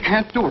 Zachary. You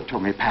can't do it to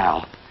me,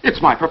 pal.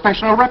 It's my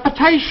professional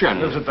reputation.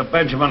 This is at the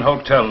Benjamin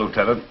Hotel,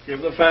 Lieutenant.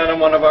 Give the Phantom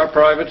one of our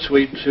private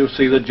suites. You'll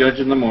see the judge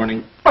in the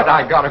morning. But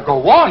I gotta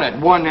go on at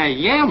 1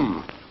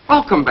 a.m.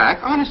 I'll come back.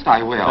 Honest,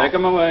 I will. Take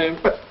him away.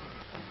 But...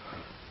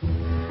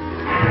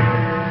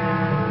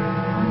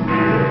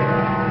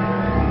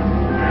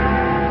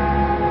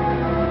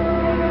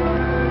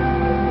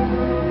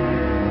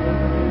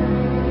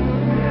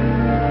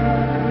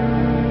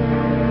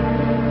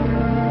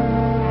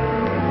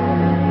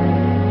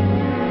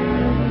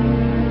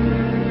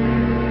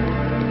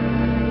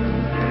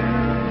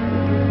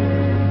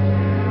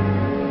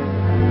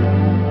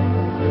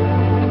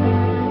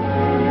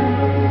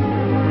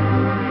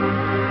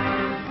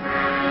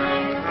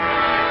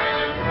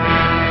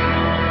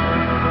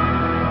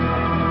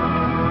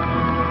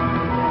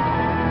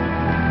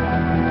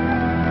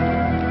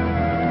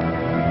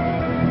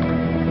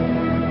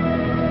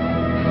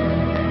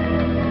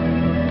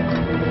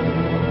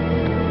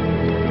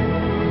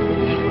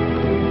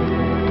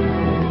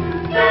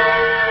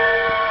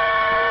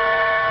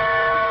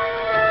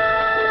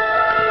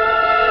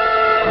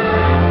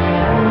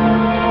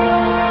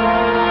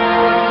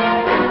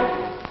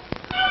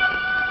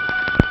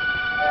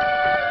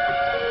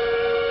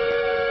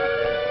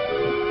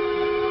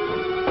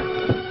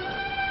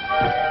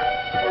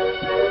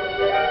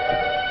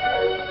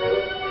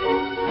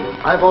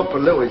 I vote for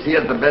Louis. He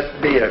has the best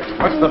beer.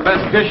 What's the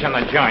best dish in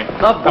the joint?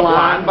 The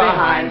blonde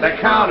behind the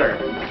counter.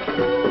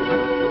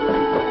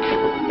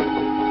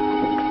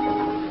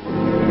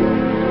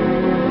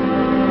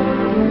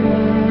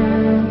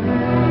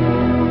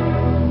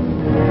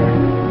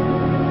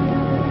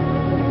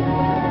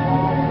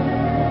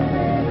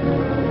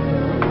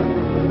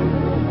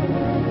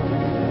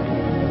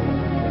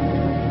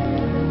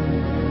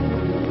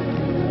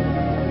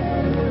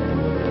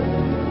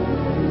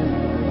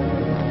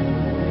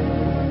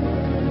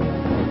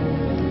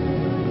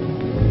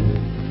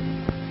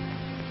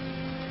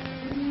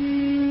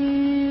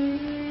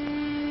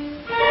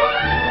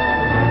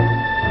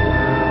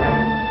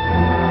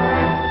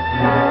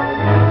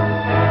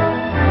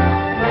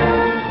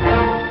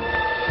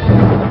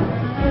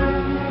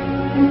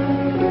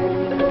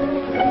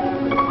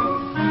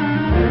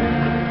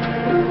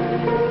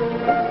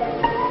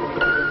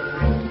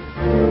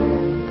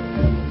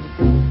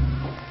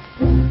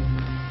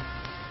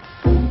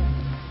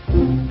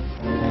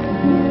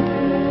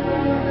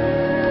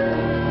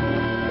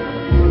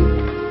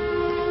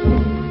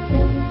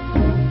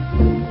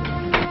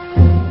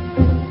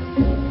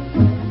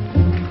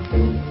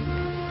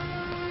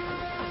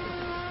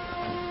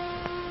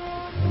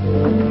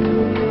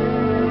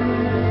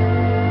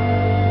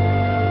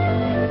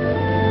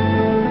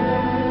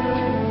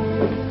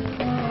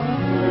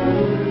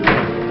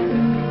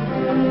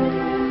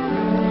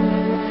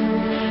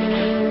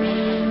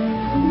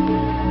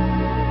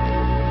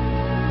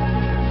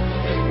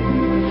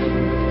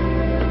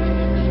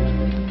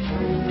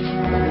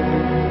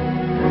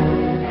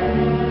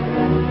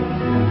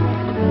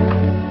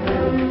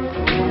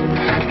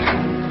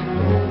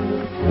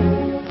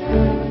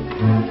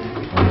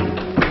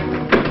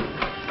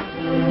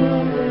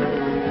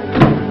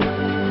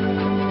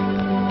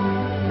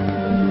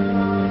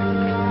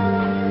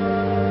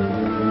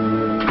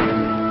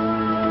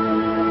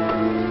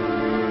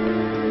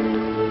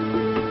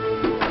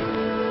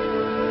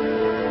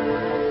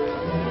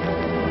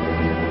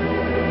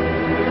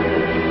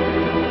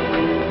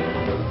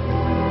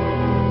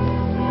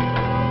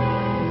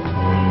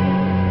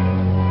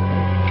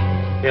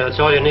 Yeah, that's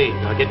all you need.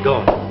 Now get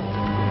going.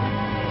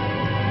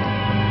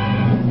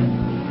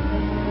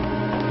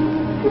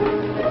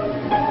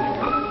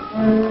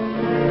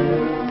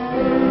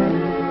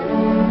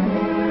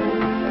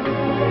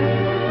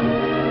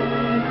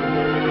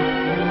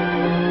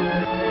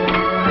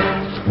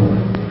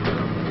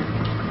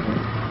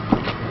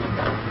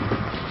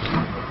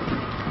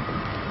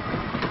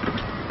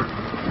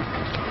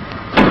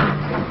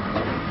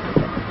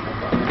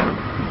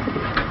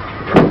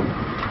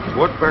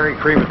 Woodbury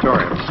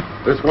crematoriums.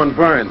 This one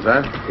burns,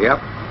 huh?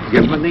 Yep.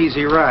 Give him an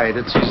easy ride.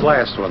 It's his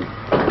last one.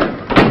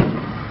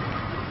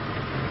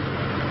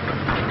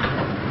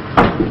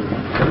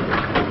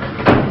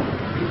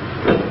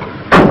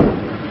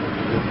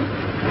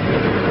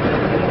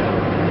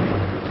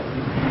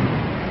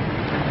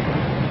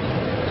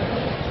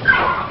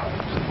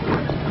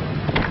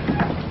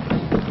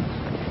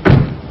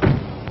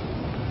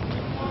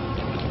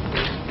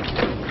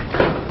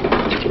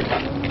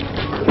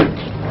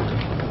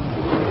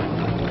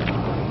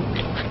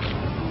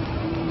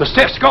 The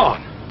stiff's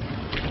gone.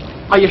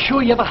 Are you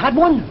sure you ever had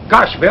one?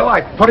 Gosh, Bill, I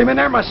put him in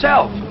there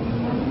myself.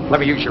 Let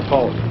me use your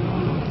phone.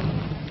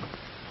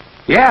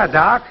 Yeah,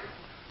 Doc.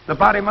 The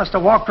body must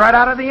have walked right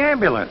out of the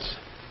ambulance.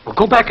 Well,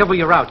 go back over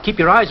your route. Keep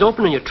your eyes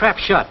open and your trap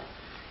shut.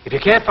 If you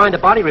can't find the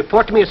body,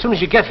 report to me as soon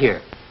as you get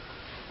here.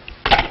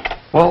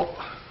 Well...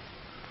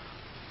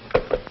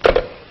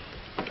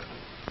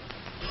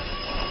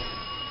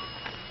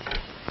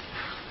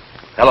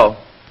 Hello.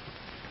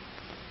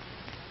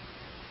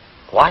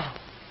 What?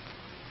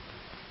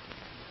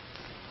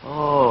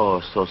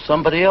 Oh, so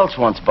somebody else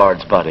wants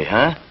Bard's body,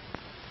 huh?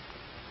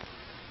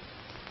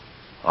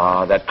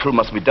 Ah, that crew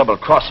must be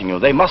double-crossing you.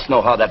 They must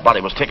know how that body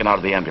was taken out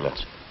of the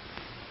ambulance.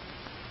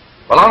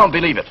 Well, I don't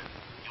believe it.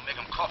 You make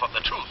them cough up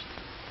the truth.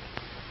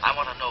 I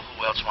want to know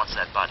who else wants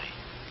that body.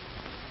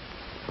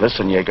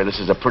 Listen, Yeager, this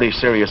is a pretty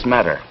serious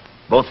matter.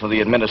 Both for the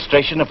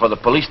administration and for the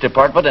police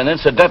department, and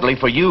incidentally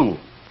for you.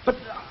 But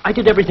I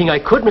did everything I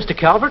could, Mr.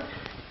 Calvert.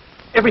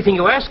 Everything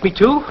you asked me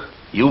to.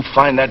 You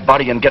find that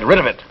body and get rid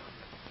of it.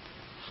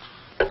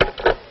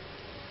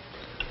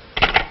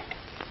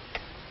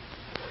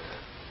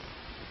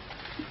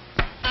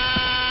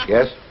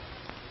 Yes?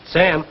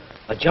 Sam,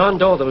 a John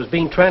Doe that was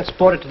being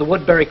transported to the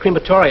Woodbury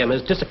crematorium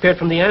has disappeared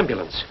from the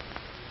ambulance.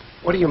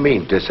 What do you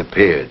mean,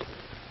 disappeared?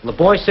 The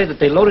boys say that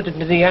they loaded it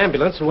into the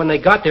ambulance, and when they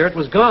got there, it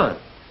was gone.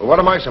 Well, what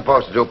am I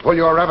supposed to do? Pull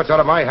your rabbits out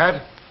of my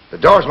hat? The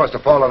doors must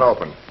have fallen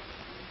open.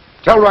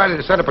 Tell Riley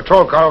to send a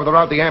patrol car over the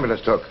route the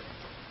ambulance took.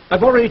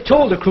 I've already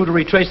told the crew to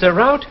retrace their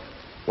route.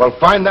 Well,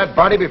 find that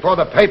body before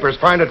the papers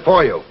find it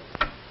for you.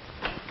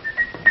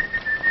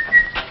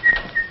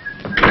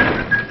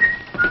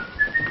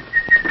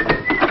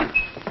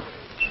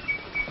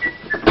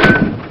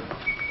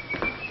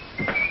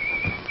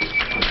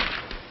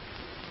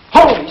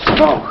 Holy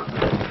smoke!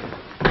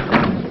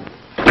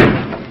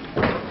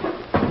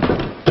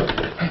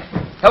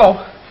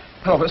 Hello.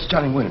 Hello, this is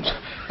Johnny Williams.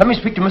 Let me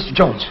speak to Mr.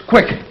 Jones.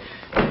 Quick.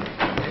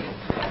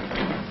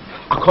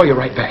 I'll call you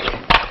right back.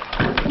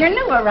 You're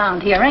new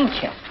around here,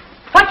 ain't you?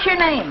 What's your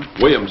name?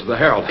 Williams, the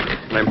Herald.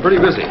 And I'm pretty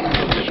busy.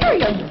 Sure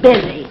you're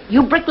busy.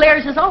 You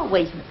bricklayers is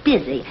always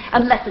busy.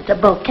 Unless it's a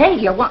bouquet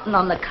you're wanting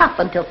on the cuff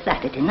until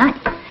Saturday night.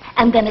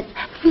 And then it's,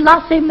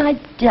 Flossie, my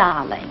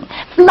darling.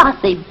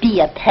 Flossie,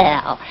 be a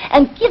pal.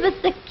 And give us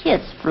a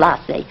kiss,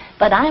 Flossie.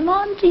 But I'm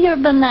on to your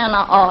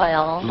banana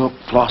oil. Look,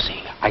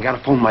 Flossie, I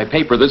gotta phone my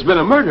paper. There's been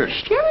a murder.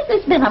 Sure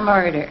there's been a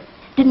murder.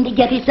 Didn't he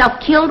get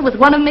himself killed with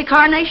one of me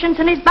carnations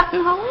in his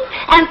buttonhole?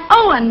 And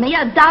owing me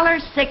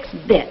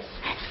 $1.06 bits.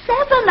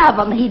 7 of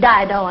them he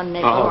died owing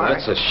me Oh, for.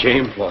 that's a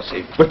shame,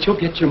 Flossie. But you'll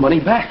get your money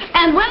back.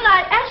 And when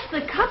I ask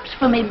the cops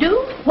for me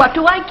due, what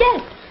do I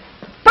get?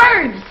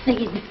 Bird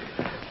seed.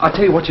 I'll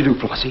tell you what you do,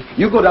 Flossie.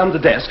 You go down to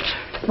the desk.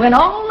 When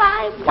all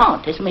I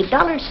want is me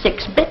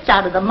 $1.06 bits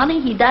out of the money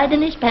he died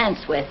in his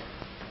pants with.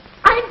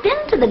 I've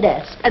been to the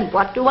desk, and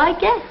what do I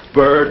get?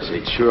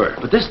 Birdseed, sure.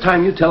 But this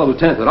time you tell the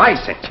lieutenant that I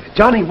sent you.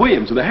 Johnny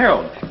Williams of the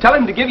Herald. Tell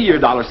him to give you your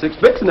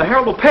 $1.06 bits, and the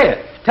Herald will pay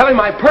it. Tell him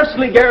I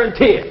personally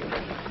guarantee it.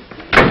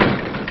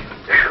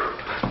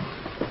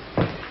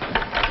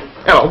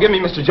 Hello, give me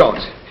Mr.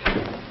 Jones.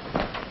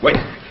 Wait.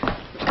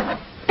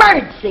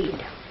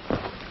 Birdseed.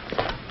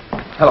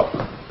 Hello,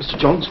 Mr.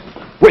 Jones.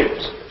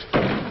 Williams.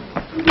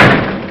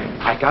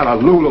 I got a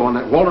Lulu on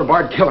that Walter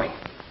Bard killing.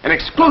 An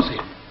exclusive.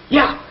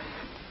 Yeah.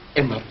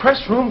 In the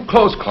press room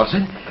clothes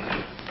closet.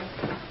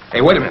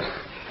 Hey, wait a minute.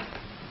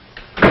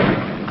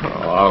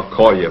 Oh, I'll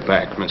call you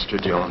back, Mr.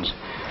 Jones.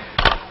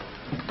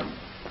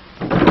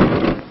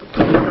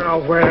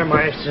 Now, where are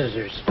my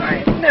scissors?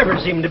 I never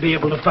seem to be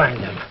able to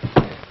find them.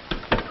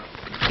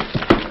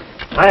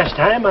 Last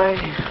time, I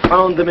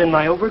found them in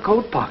my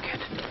overcoat pocket.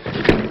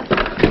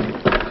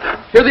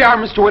 Here they are,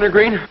 Mr.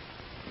 Wintergreen.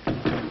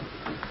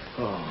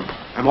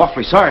 Oh, I'm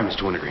awfully sorry,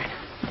 Mr. Wintergreen.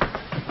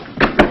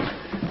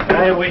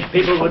 I wish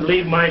people would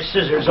leave my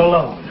scissors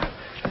alone.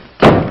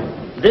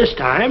 This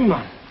time,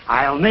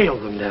 I'll nail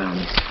them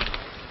down.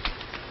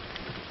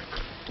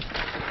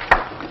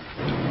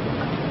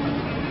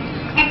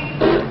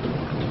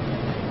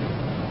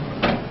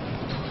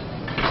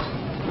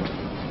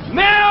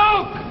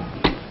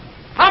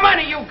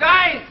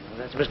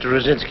 Mr.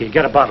 Rosinski,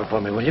 get a bottle for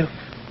me, will you?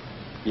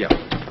 Yeah.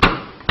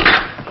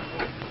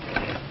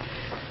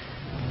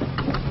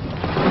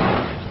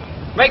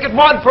 Make it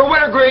one for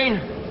Wintergreen.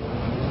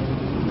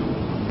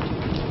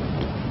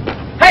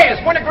 Hey, is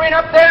Wintergreen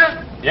up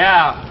there?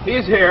 Yeah,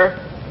 he's here.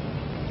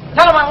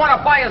 Tell him I want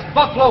to buy his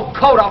buffalo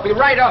coat. I'll be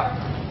right up.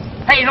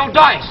 Hey, no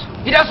dice.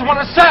 He doesn't want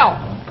to sell.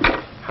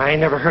 I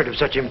never heard of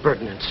such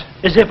impertinence.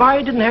 As if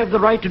I didn't have the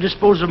right to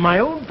dispose of my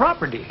own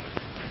property.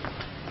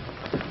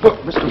 Look,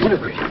 Mr.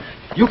 Wintergreen,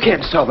 you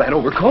can't sell that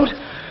overcoat.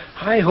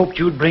 I hoped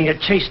you'd bring a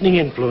chastening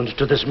influence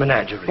to this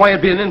menagerie. Why,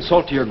 it'd be an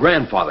insult to your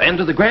grandfather and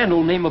to the grand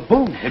old name of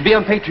Boone. It'd be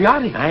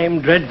unpatriotic.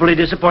 I'm dreadfully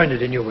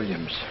disappointed in you,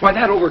 Williams. Why,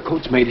 that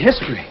overcoat's made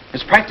history.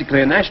 It's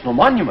practically a national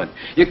monument.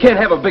 You can't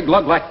have a big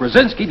lug like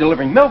Brzezinski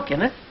delivering milk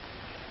in it.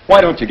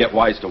 Why don't you get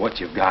wise to what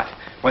you've got?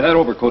 Why, that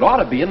overcoat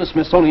ought to be in the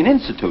Smithsonian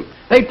Institute.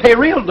 They'd pay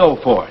real dough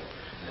for it.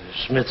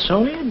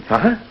 Smithsonian?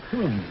 Uh-huh.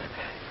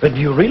 But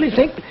do you really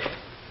think...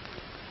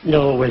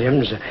 No,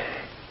 Williams.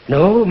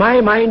 No,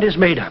 my mind is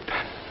made up.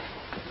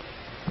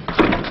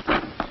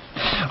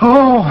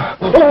 Oh!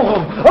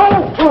 Oh!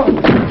 Oh! Oh!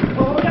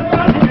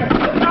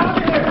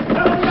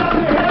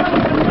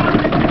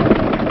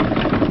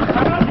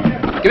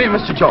 Give me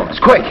Mr. Jones,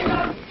 quick!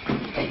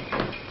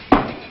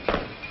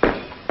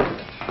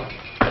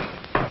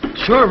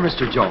 Sure,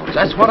 Mr. Jones,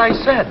 that's what I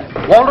said.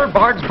 Walter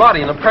Bard's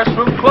body in the press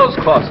room clothes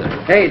closet.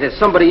 Hey, there's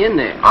somebody in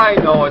there. I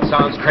know it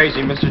sounds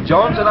crazy, Mr.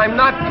 Jones, and I'm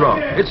not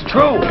drunk. It's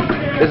true.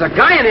 There's a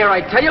guy in there,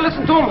 I tell you.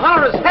 Listen to him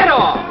holler his head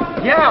off.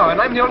 Yeah, and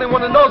I'm the only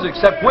one that knows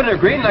except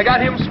Wintergreen, and I got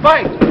him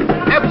spiked.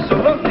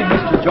 Absolutely,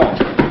 Mr. Jones.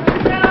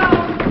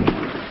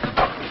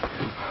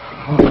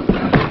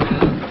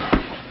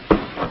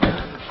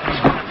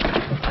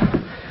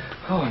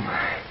 Oh,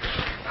 my.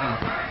 Oh,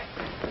 my.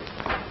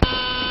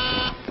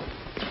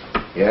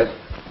 Yes?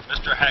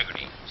 Mr.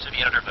 Haggerty, city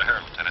editor of the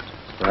Herald, Lieutenant.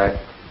 Right.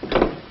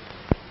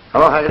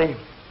 Hello, Haggerty.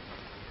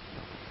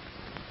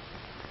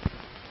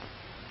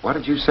 What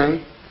did you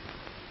say?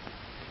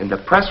 In the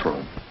press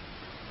room?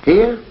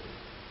 Here?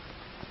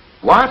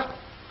 What?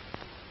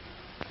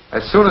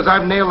 As soon as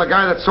I've nailed the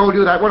guy that sold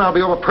you that one, I'll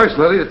be over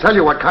personally to tell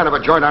you what kind of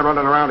a joint I'm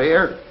running around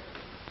here.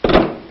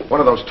 One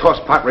of those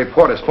tosspot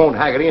reporters phoned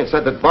Haggerty and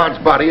said that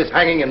Bard's body is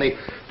hanging in the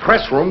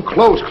press room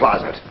clothes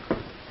closet.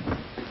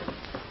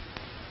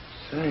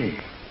 Say,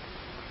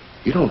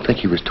 you don't think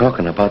he was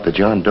talking about the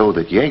John Doe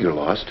that Yeager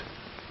lost?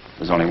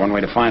 There's only one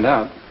way to find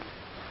out.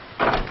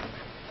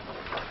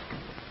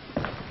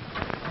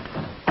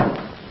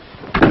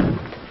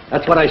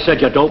 That's what I said,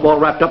 you dope,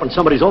 all wrapped up in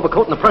somebody's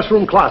overcoat in the press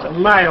room closet.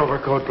 My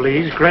overcoat,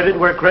 please. Credit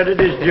where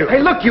credit is due.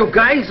 Hey, look, you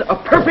guys, a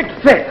perfect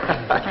fit.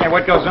 Hey,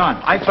 what goes on?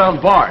 I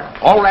found Bard,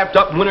 all wrapped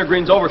up in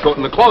Wintergreen's overcoat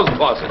in the clothes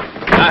closet.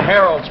 The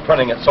Herald's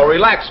printing it, so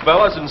relax,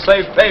 fellas, and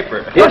save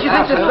paper. Don't you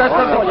think this is best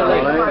of all you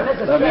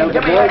ladies?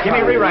 Give me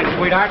a rewrite,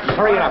 sweetheart.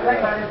 Hurry it up.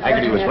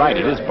 Haggerty was right.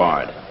 It is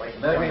Bard.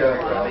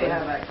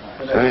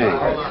 Say,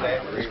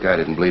 this guy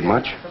didn't bleed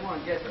much.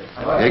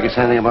 Yeager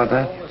say anything about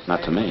that?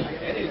 Not to me.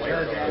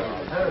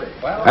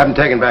 Have him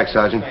taken back,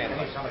 Sergeant.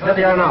 Here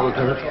they are now,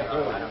 Lieutenant.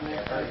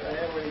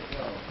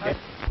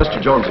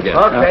 Mr. Jones again.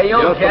 Okay,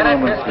 you'll get it.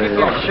 Just keep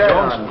your shirt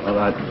on. All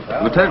right.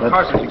 Lieutenant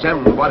Carson's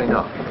examining the body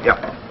now. Yep.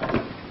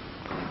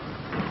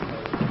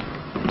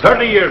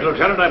 30 years,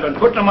 Lieutenant, I've been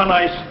putting him on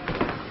ice.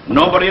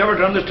 Nobody ever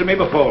done this to me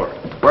before.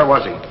 Where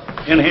was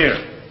he? In here.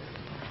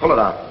 Pull it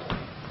out.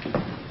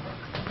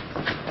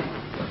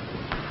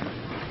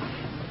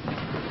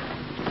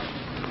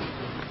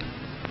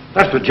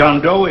 That's the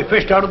John Doe we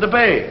fished out of the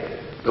bay.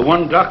 The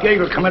one Doc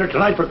Yeager committed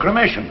tonight for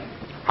cremation.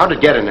 How'd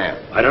it get in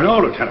there? I don't know,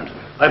 Lieutenant.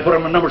 I put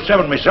him in number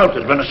 7 myself.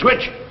 There's been a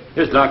switch.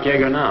 Here's Doc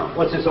Yeager now.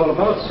 What's this all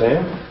about,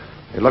 Sam?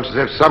 It looks as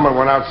if someone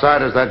went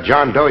outside as that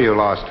John Doe you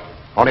lost.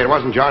 Only it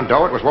wasn't John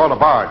Doe, it was Walter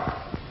Bard.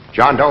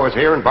 John Doe is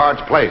here in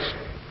Bard's place.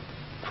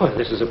 Well,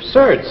 this is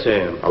absurd,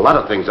 Sam. A lot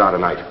of things are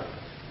tonight.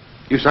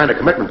 You signed a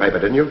commitment paper,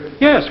 didn't you?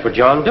 Yes, for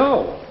John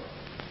Doe.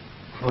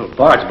 Well,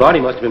 Bard's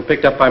body must have been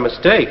picked up by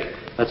mistake.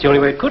 That's the only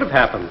way it could have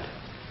happened.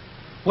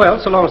 Well,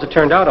 so long as it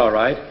turned out all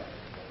right.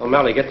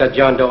 O'Malley, get that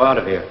John Doe out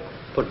of here.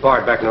 Put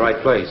Bard back in the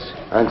right place.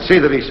 And see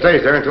that he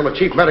stays there until the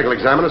chief medical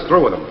examiner's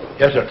through with him.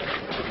 Yes, sir.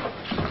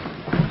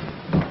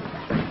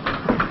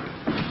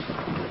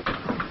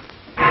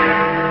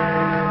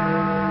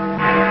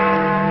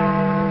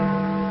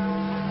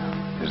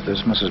 Is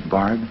this Mrs.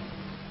 Bard?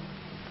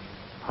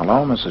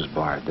 Hello, Mrs.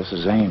 Bard. This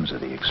is Ames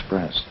of the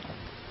Express.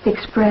 The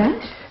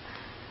Express?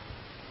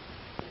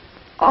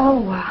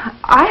 Oh,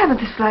 I haven't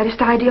the slightest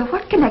idea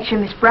what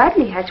connection Miss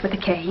Bradley has with the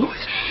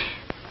case.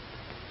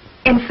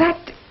 In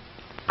fact,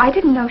 I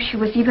didn't know she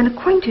was even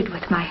acquainted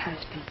with my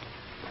husband.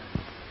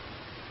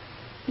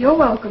 You're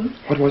welcome.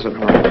 What was it,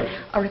 Harlan?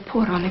 A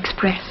report on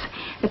Express.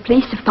 The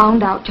police have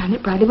found out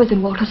Janet Bradley was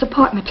in Walter's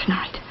apartment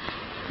tonight.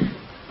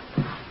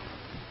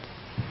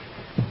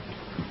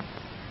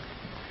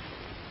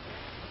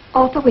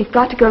 Arthur, we've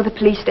got to go to the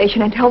police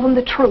station and tell them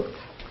the truth.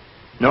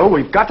 No,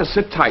 we've got to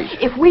sit tight.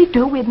 If we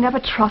do, we'd never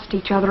trust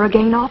each other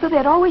again, Arthur.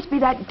 There'd always be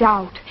that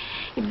doubt.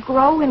 It'd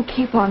grow and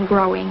keep on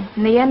growing.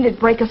 In the end, it'd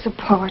break us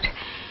apart.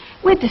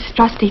 We'd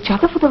distrust each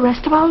other for the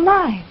rest of our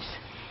lives.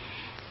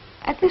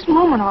 At this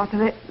moment,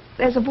 Arthur,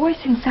 there's a voice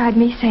inside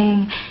me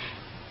saying,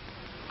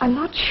 I'm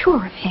not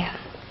sure of him.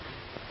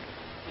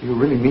 Do you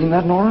really mean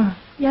that, Nora?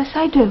 Yes,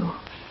 I do.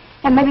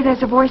 And maybe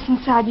there's a voice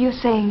inside you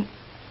saying,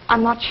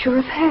 I'm not sure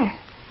of her.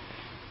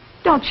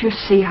 Don't you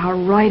see how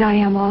right I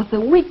am, Arthur?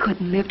 We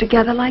couldn't live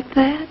together like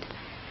that.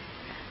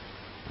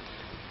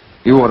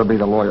 You ought to be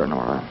the lawyer,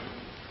 Nora.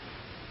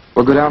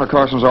 We'll go down to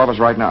Carson's office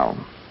right now.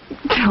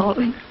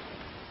 Darling.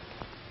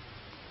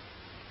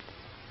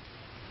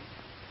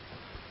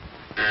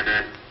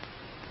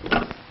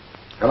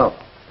 Hello.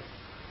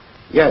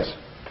 Yes.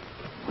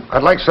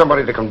 I'd like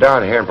somebody to come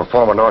down here and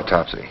perform an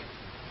autopsy.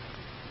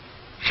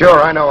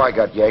 Sure, I know I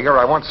got Jaeger.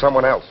 I want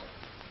someone else.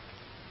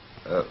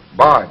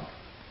 Bard.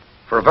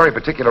 For a very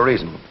particular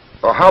reason.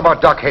 Or how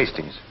about Doc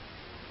Hastings?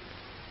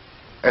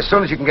 As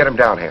soon as you can get him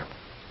down here.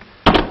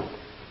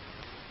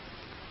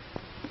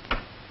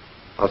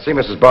 I'll see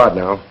Mrs. Bard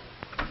now.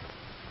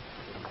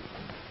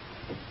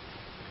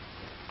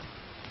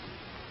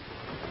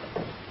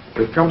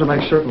 We've come to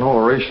make certain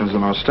alterations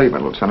in our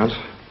statement, Lieutenant.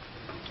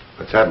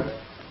 What's happened?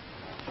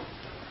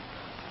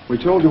 We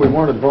told you we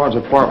weren't at Bard's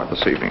apartment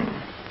this evening.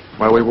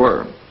 Well, we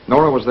were.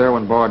 Nora was there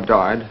when Bard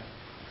died.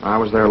 I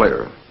was there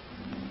later.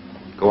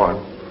 Go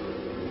on.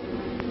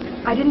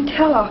 I didn't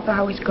tell Arthur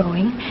I was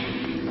going,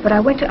 but I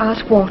went to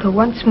ask Walter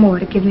once more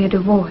to give me a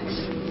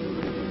divorce.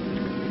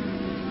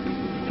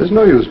 There's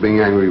no use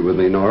being angry with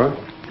me, Nora.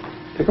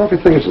 Take off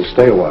your things and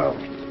stay a while.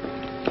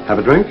 Have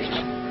a drink?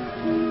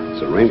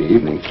 It's a rainy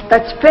evening.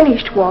 That's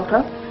finished,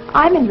 Walter.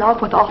 I'm in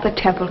love with Arthur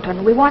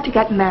Templeton. We want to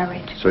get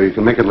married. So you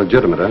can make it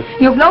legitimate, huh?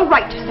 You've no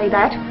right to say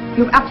that.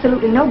 You've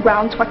absolutely no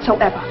grounds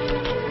whatsoever.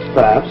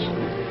 Perhaps.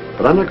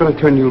 But I'm not going to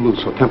turn you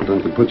loose so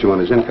Templeton can put you on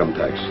his income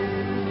tax.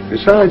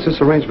 Besides, this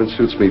arrangement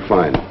suits me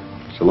fine.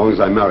 So long as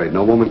I'm married,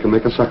 no woman can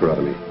make a sucker out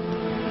of me.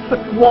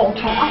 But,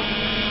 Walter,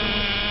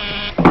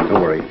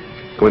 Don't worry.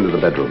 Go into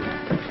the bedroom.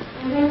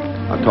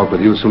 I'll talk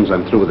with you as soon as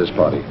I'm through with this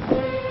party.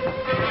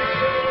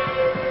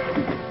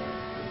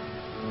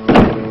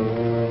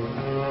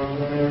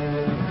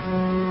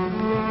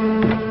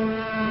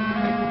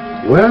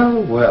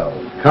 Well, well.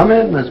 Come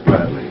in, Miss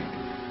Bradley.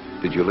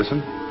 Did you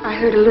listen? I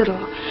heard a little.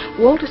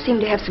 Walter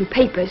seemed to have some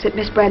papers that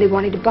Miss Bradley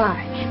wanted to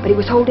buy, but he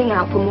was holding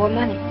out for more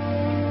money.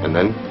 And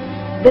then?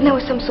 Then there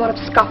was some sort of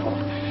scuffle.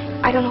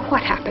 I don't know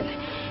what happened.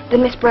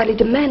 Then Miss Bradley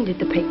demanded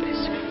the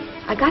papers.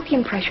 I got the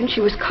impression she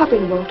was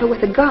covering Walter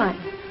with a gun.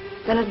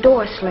 Then a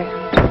door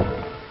slammed.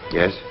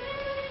 Yes?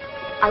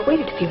 I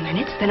waited a few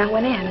minutes, then I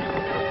went in.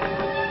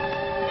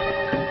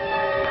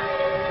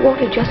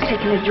 Walter had just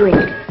taken a drink.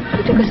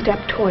 He took a step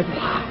toward me.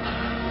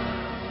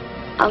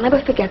 I'll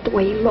never forget the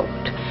way he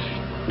looked.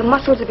 The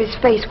muscles of his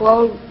face were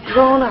all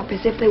drawn up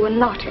as if they were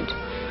knotted.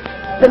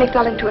 Then he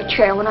fell into a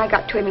chair. When I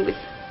got to him, he was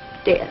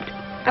dead.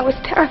 I was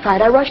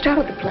terrified. I rushed out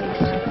of the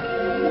place.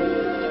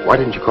 Why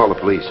didn't you call the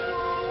police?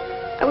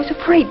 I was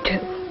afraid to.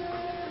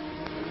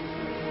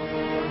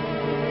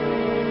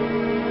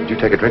 Did you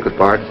take a drink with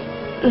Bard?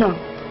 No.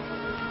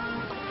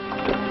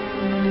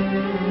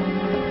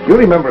 You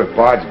remember if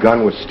Bard's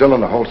gun was still in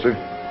the holster?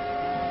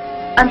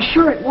 I'm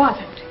sure it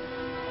wasn't.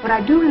 But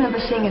I do remember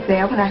seeing it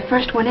there when I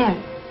first went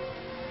in.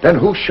 Then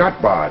who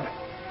shot Bard?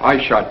 I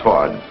shot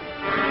Bard.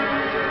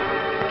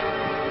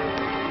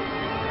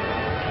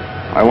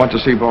 I went to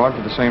see Bard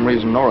for the same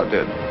reason Nora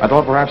did. I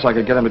thought perhaps I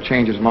could get him to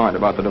change his mind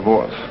about the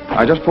divorce.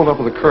 I just pulled up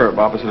at the curb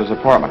opposite his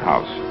apartment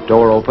house.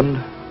 Door opened,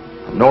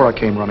 and Nora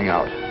came running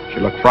out.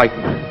 She looked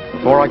frightened.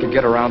 Before I could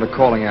get around to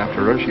calling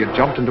after her, she had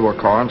jumped into her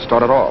car and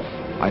started off.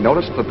 I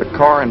noticed that the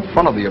car in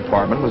front of the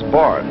apartment was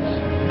Bard's.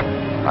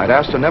 I'd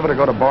asked her never to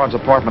go to Bard's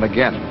apartment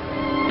again.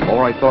 The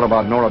more I thought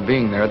about Nora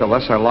being there, the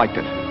less I liked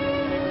it.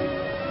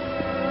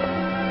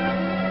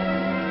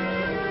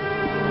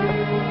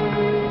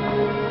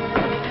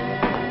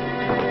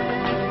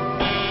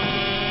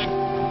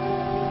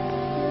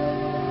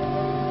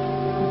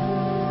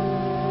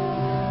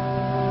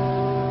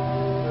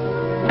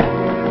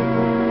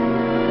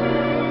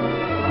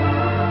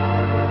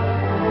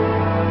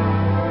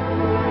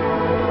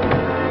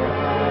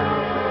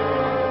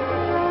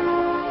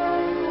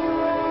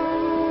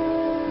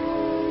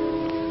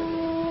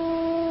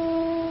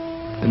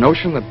 The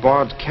notion that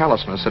Bard's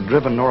callousness had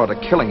driven Nora to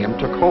killing him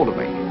took hold of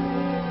me.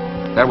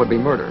 That would be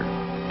murder.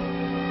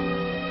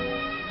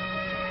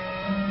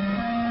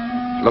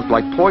 It looked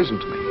like poison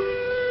to me.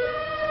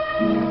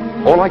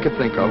 All I could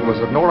think of was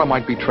that Nora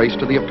might be traced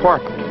to the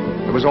apartment.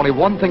 There was only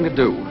one thing to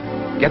do: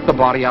 get the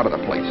body out of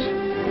the place.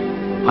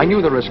 I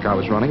knew the risk I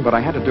was running, but I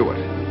had to do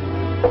it.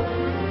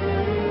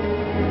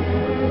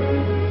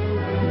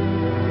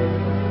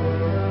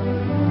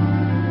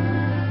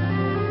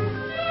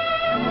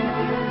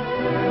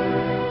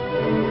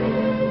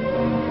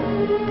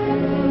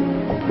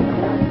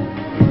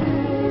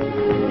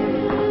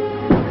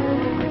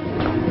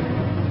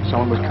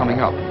 Someone was coming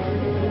up.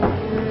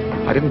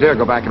 I didn't dare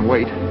go back and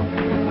wait.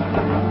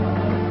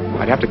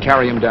 I'd have to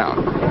carry him down.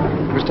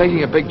 He was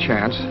taking a big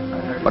chance,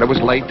 but it was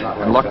late,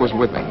 and luck was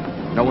with me.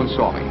 No one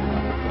saw me.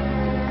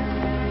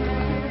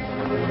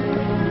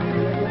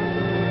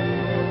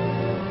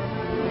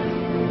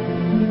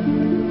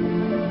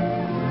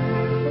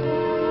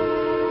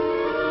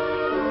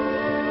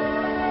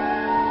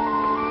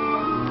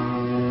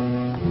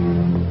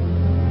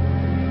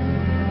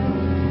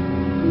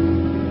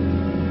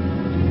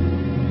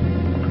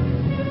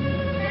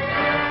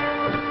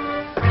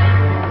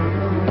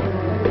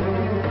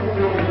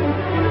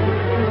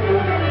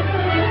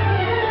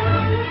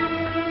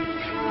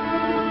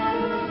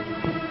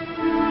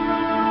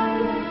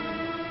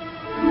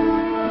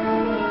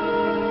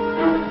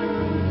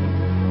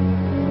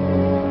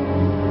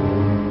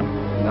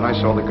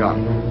 know the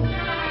gun.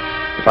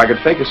 If I could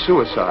fake a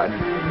suicide,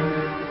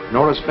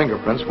 Nora's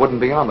fingerprints wouldn't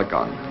be on the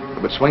gun.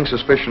 It would swing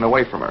suspicion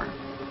away from her.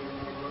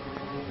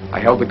 I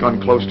held the gun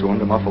close to him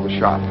to muffle the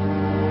shot.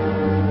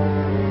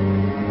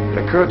 It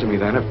occurred to me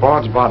then, if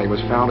Bard's body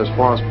was found as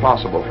far as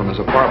possible from his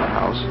apartment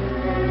house,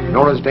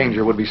 Nora's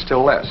danger would be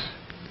still less.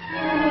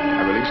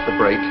 I released the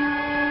brake,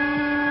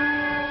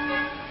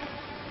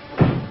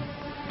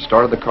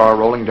 started the car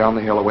rolling down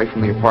the hill away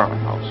from the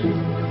apartment house.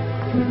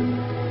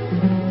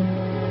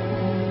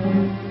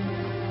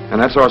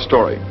 And that's our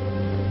story.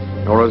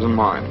 Nora's and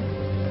mine.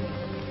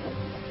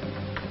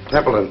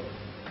 Templeton,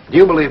 do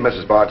you believe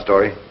Mrs. Bard's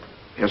story?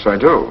 Yes, I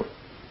do.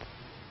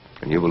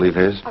 And you believe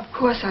his? Of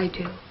course I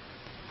do.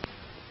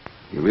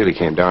 You really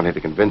came down here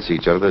to convince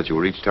each other that you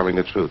were each telling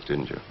the truth,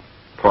 didn't you?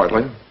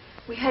 Partly.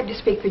 We had to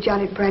speak for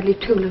Johnny Bradley,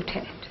 too,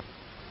 Lieutenant.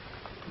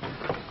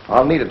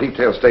 I'll need a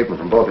detailed statement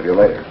from both of you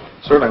later.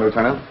 Certainly,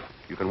 Lieutenant.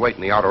 You can wait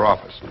in the outer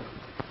office.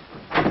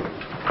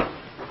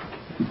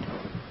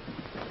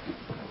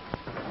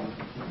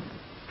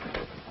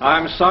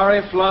 I'm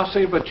sorry,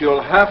 Flossie, but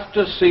you'll have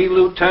to see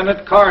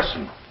Lieutenant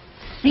Carson.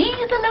 See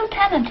the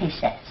lieutenant, he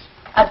says.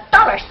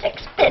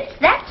 $1.06.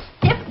 That's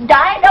stiff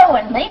died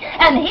owing me,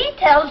 and he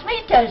tells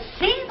me to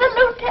see the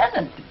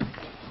lieutenant.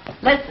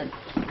 Listen,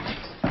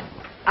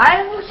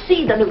 I will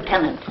see the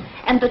lieutenant,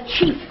 and the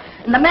chief,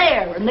 and the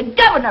mayor, and the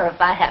governor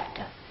if I have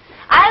to.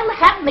 I'll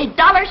have me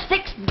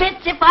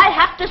 $6 if I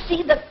have to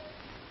see the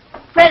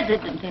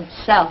president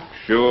himself.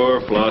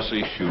 Sure,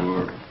 Flossie,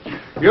 sure.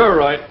 You're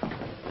right.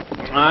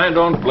 I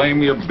don't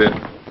blame you a bit.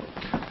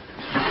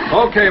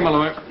 Okay,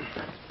 Malloy.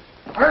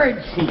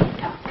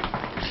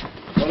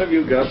 Birdseed. What have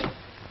you got?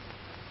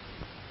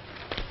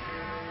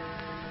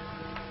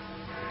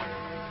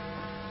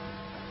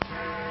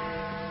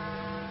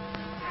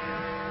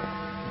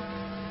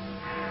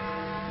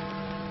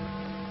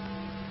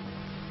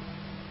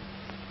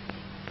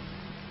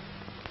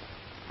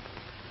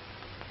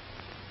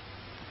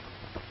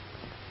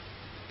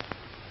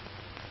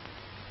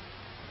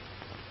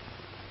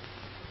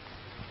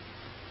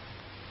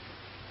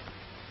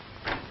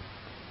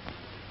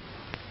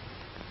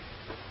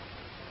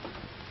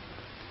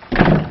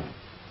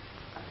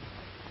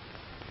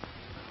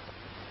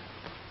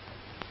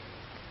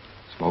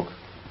 Smoke?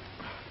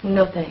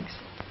 No, thanks.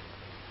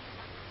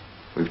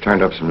 We've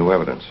turned up some new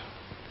evidence.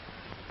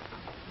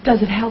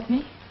 Does it help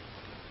me?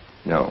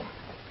 No.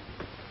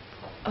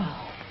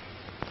 Oh.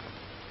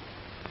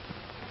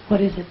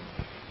 What is it?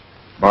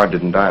 Bard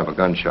didn't die of a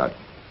gunshot.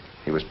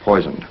 He was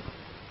poisoned.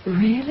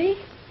 Really?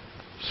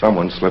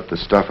 Someone slipped the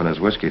stuff in his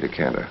whiskey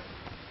decanter.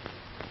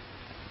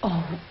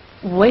 Oh,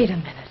 wait a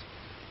minute.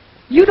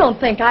 You don't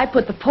think I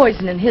put the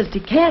poison in his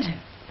decanter?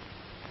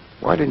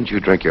 Why didn't you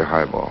drink your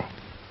highball?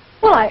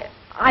 Well,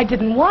 I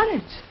didn't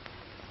want it.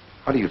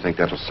 How do you think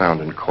that'll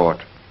sound in court?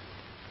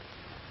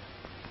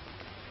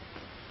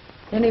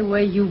 Any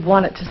way you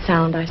want it to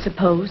sound, I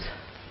suppose.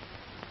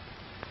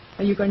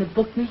 Are you going to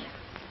book me?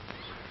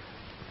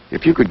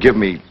 If you could give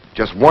me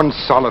just one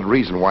solid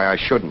reason why I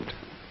shouldn't.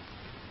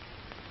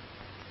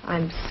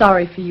 I'm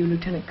sorry for you,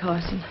 Lieutenant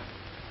Carson.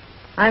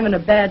 I'm in a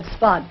bad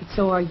spot, but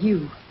so are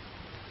you.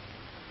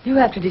 You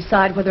have to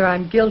decide whether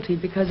I'm guilty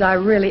because I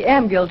really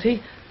am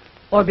guilty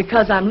or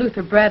because I'm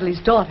Luther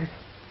Bradley's daughter.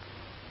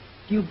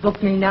 If you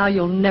book me now,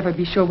 you'll never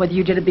be sure whether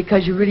you did it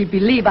because you really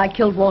believe I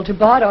killed Walter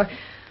Bard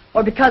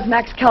or because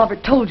Max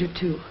Calvert told you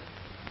to.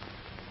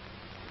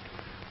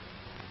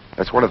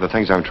 That's one of the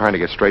things I'm trying to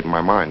get straight in my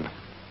mind.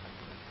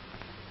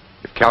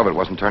 If Calvert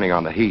wasn't turning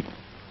on the heat,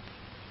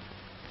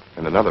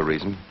 and another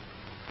reason,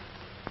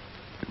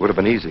 it would have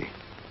been easy.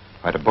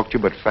 I'd have booked you,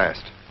 but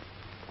fast.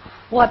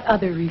 What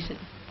other reason?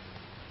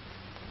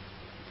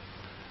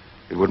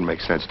 It wouldn't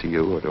make sense to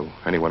you or to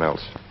anyone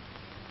else.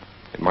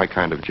 In my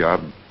kind of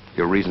job,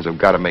 your reasons have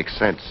got to make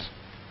sense.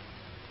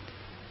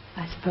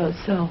 I suppose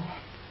so.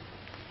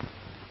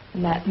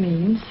 And that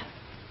means?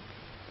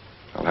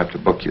 I'll have to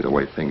book you the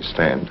way things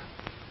stand.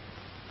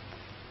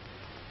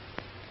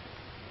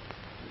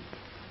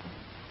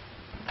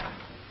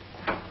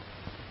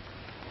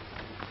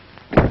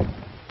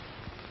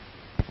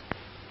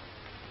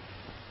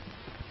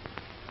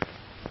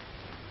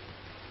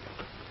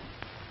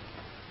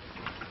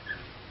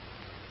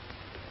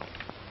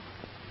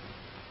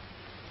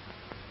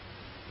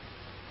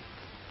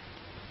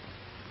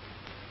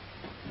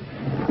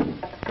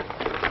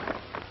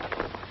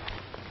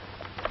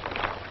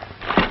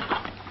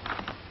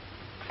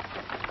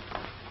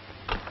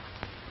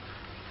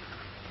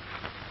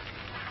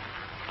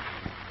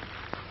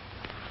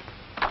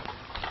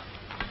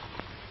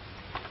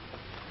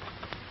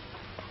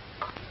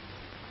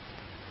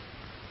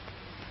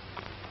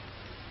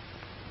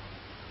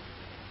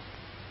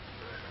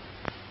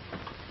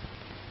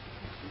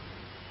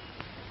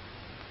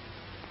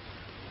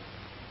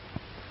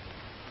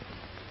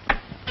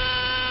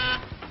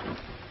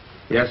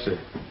 Yes, sir.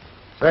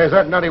 Say, is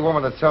that nutty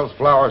woman that sells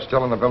flowers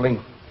still in the building?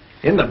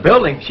 In the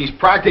building? She's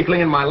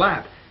practically in my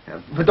lap.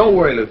 But don't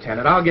worry,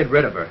 Lieutenant. I'll get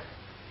rid of her.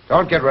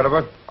 Don't get rid of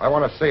her. I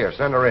want to see her.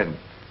 Send her in.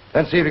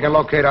 Then see if you can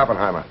locate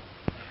Oppenheimer.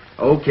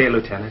 Okay,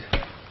 Lieutenant.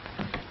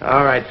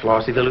 All right,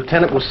 Flossie. The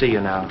lieutenant will see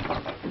you now.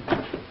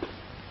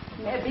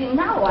 Maybe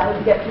now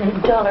I'll get me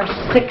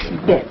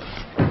 $6 bits.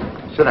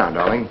 Sit down,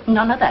 darling.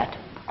 None of that.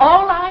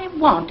 All I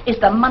want is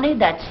the money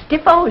that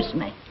Stiff owes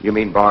me. You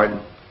mean Bard?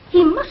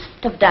 He must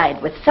have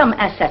died with some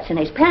assets in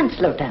his pants,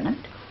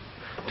 Lieutenant.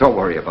 Don't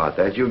worry about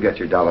that. You'll get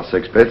your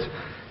 $6.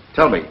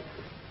 Tell me,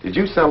 did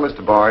you sell this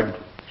to Bard?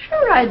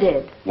 Sure I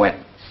did.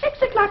 When?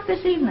 6 o'clock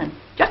this evening,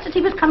 just as he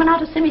was coming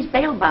out of Simmy's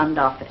bail bond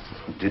office.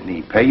 Didn't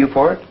he pay you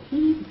for it?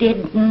 He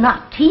did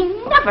not. He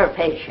never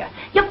pays you.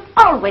 You've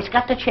always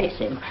got to chase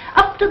him.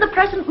 Up to the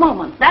present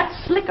moment, that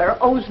slicker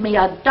owes me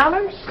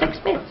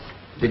 $6.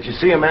 Did you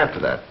see him after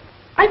that?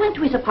 I went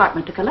to his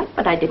apartment to collect,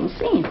 but I didn't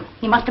see him.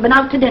 He must have been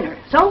out to dinner,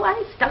 so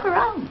I stuck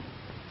around.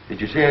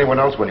 Did you see anyone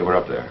else when you were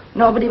up there?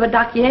 Nobody but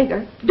Doc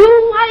Yeager. Do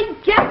I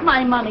get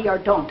my money or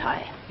don't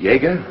I?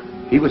 Yeager?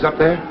 He was up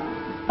there?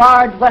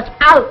 Bard was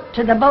out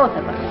to the both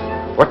of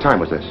us. What time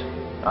was this?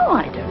 Oh,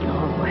 I don't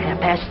know,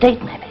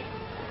 8:30 maybe.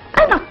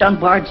 I knocked on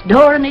Bard's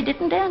door and he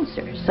didn't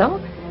answer, so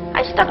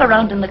I stuck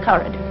around in the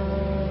corridor.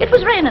 It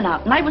was raining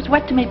out and I was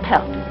wet to me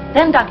pelt.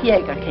 Then Doc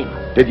Yeager came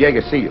up. Did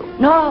Yeager see you?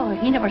 No,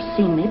 he never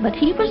seen me, but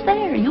he was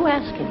there. You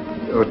ask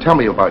him. Tell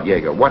me about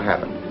Yeager. What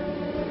happened?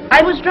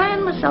 I was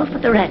drying myself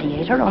at the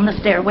radiator on the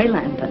stairway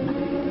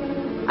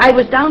landing. I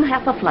was down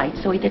half a flight,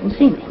 so he didn't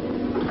see me.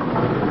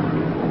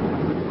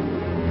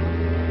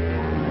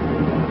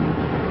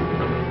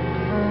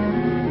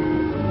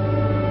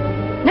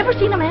 Never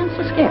seen a man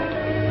so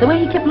scared. The way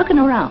he kept looking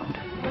around.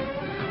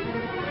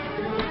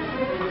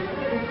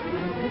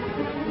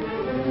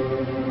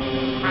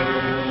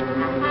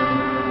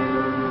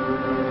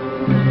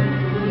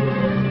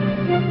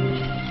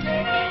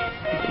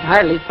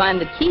 Hardly find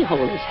the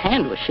keyhole. His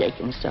hand was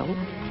shaking so.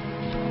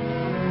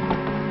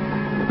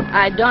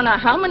 I don't know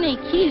how many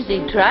keys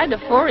he tried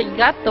before he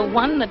got the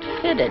one that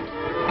fitted.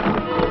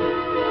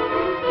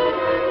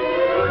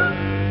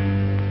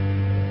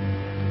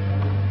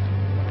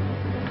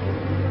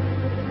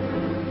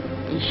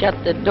 He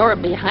shut the door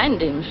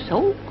behind him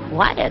so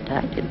quiet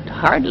I could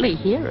hardly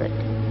hear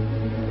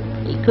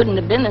it. He couldn't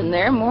have been in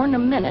there more than a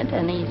minute,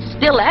 and he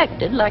still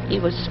acted like he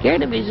was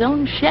scared of his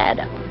own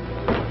shadow.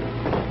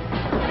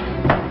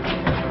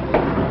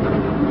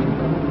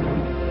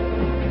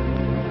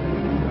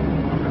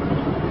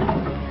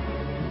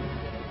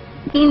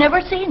 He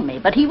never seen me,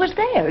 but he was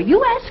there.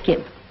 You ask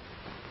him.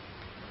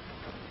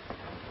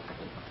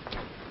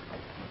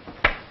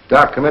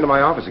 Doc, come into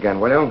my office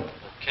again, will you?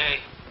 Okay.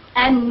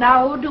 And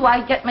now do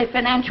I get my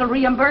financial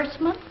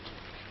reimbursement?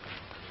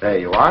 There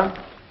you are.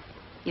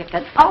 You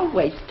can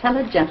always tell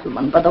a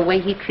gentleman by the way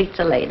he treats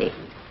a lady.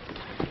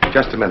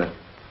 Just a minute.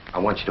 I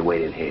want you to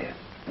wait in here.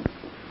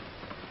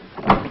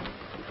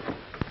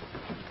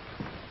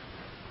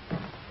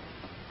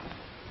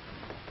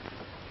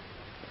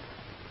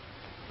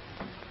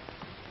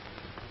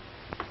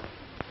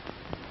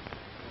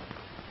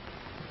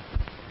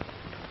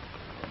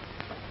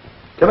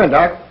 Come in,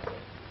 Doc.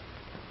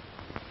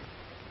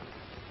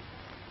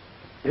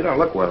 You don't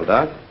look well,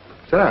 Doc.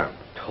 Sit down.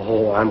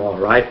 Oh, I'm all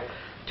right.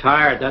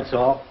 Tired, that's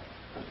all.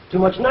 Too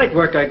much night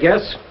work, I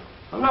guess.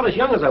 I'm not as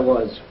young as I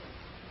was.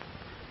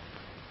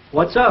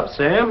 What's up,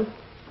 Sam?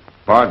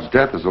 Bard's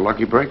death is a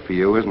lucky break for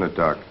you, isn't it,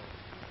 Doc?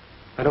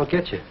 I don't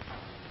get you.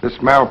 This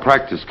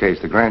malpractice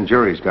case the grand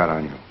jury's got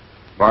on you.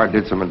 Bard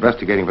did some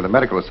investigating for the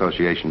Medical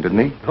Association,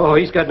 didn't he? Oh,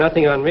 he's got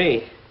nothing on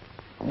me.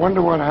 I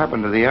wonder what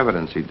happened to the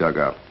evidence he dug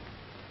up.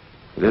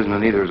 It isn't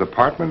in either his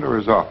apartment or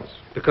his office.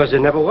 Because there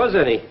never was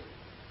any.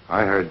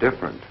 I heard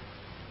different.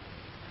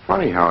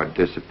 Funny how it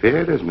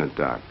disappeared, isn't it,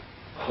 Doc?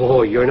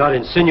 Oh, you're not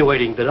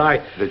insinuating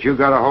that That you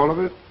got a hold of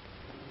it?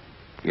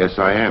 Yes,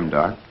 I am,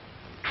 Doc.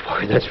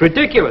 Boy, that's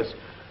ridiculous.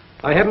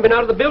 I haven't been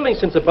out of the building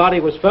since the body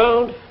was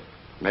found.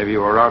 Maybe you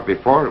were out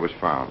before it was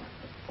found.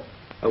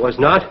 I was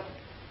not.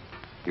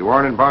 You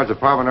weren't in Bard's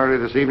apartment earlier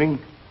this evening?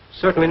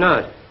 Certainly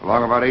not.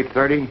 Along about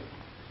 8:30?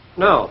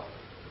 No.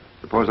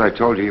 Suppose I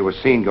told you were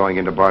seen going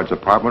into Bard's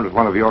apartment with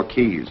one of your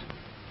keys.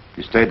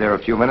 You stayed there a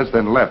few minutes,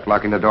 then left,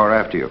 locking the door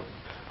after you.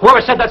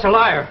 Whoever said that's a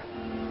liar.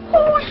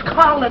 Who's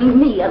calling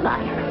me a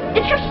liar?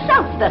 It's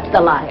yourself that's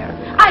the liar.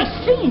 I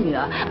seen you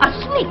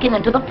sneaking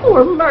into the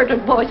poor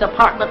murdered boy's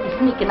apartment and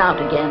sneaking out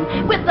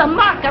again with the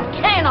mark of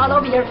Cain all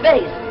over your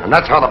face. And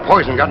that's how the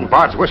poison got in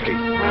Bard's whiskey.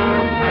 Help!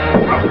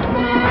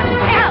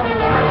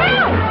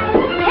 Help!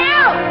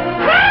 Help!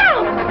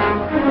 Help!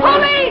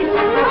 Police!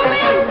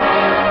 Police!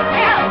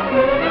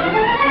 Help!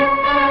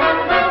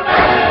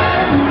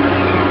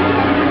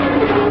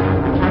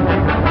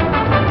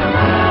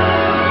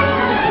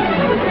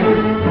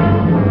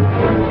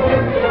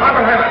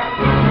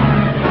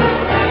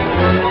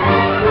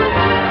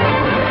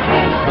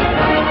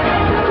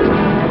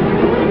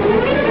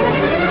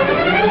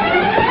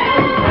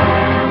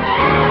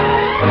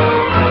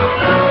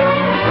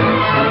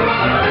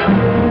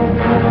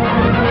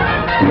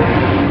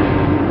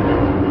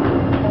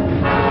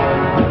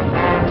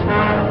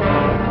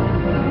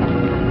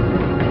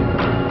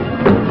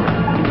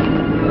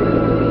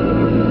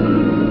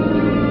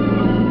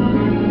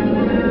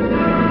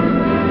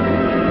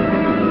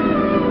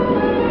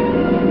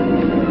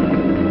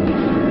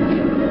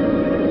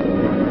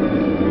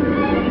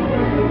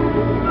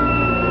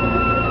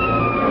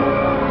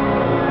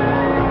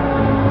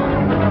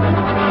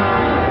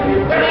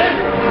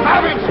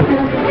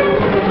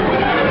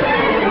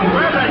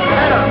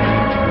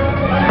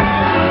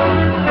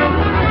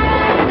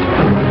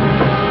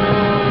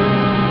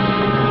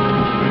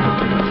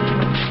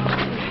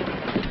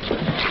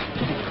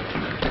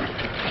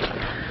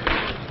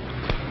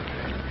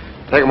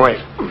 Take him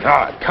away.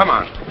 God, come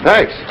on.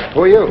 Thanks.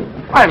 Who are you?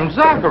 I'm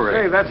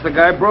Zachary. Hey, that's the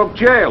guy broke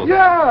jail.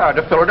 Yeah,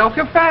 the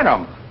Philadelphia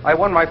Phantom. I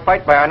won my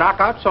fight by a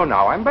knockout, so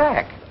now I'm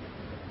back.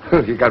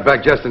 You got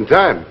back just in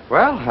time.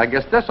 Well, I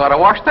guess this ought to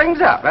wash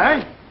things up,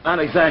 eh? Not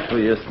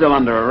exactly. You're still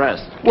under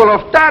arrest. Well,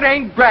 if that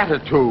ain't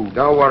gratitude.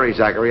 Don't worry,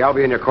 Zachary. I'll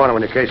be in your corner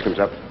when your case comes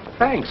up.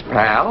 Thanks,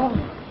 pal.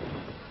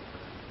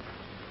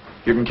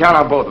 You can count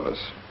on both of us.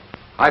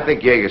 I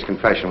think Yeager's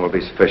confession will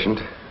be sufficient.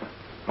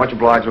 Much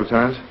obliged,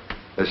 Lieutenant.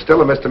 There's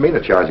still a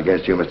misdemeanor charge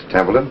against you, Mr.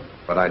 Templeton,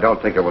 but I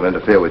don't think it will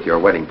interfere with your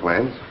wedding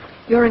plans.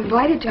 You're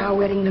invited to our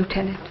wedding,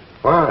 Lieutenant.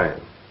 Fine.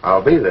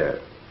 I'll be there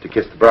to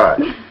kiss the bride.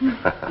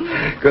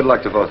 Good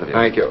luck to both of you.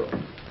 Thank you.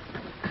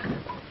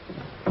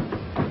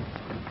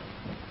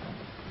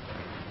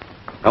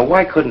 Now,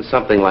 why couldn't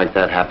something like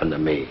that happen to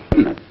me?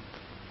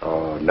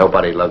 Oh,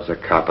 nobody loves a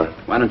copper.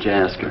 Why don't you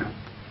ask her?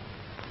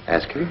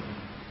 Ask her?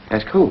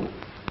 Ask who?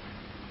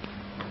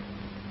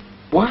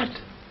 What?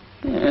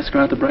 Yeah, ask her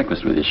out to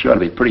breakfast with you. She ought to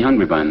be pretty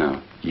hungry by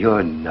now.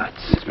 You're nuts.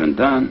 It's been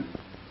done.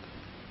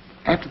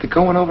 After the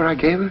going over I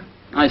gave her?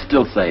 I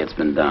still say it's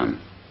been done.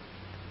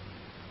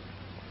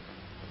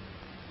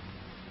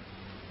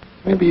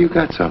 Maybe you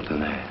got something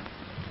there.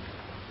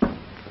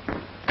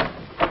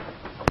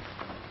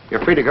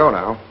 You're free to go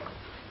now.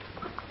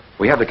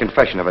 We have the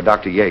confession of a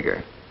Dr.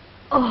 Yeager.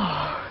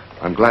 Oh,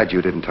 I'm glad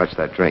you didn't touch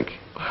that drink.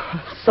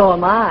 so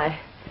am I.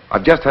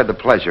 I've just had the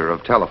pleasure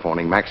of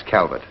telephoning Max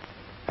Calvert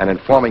and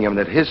informing him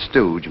that his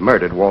stooge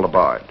murdered Walter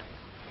Bard,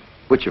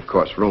 which, of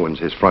course, ruins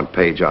his front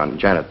page on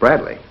Janet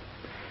Bradley.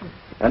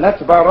 And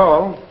that's about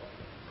all,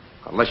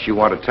 unless you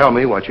want to tell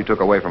me what you took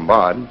away from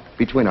Bard,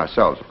 between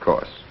ourselves, of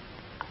course.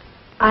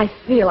 I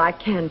feel I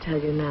can tell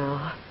you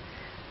now.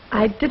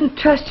 I didn't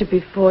trust you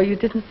before. You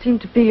didn't seem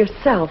to be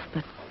yourself,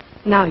 but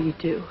now you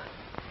do.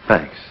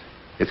 Thanks.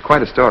 It's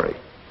quite a story.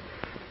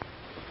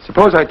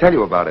 Suppose I tell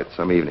you about it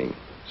some evening,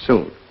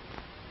 soon.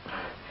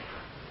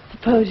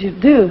 Suppose you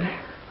do.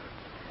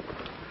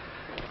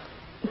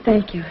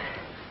 Thank you.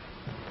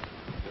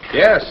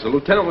 Yes, the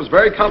lieutenant was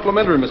very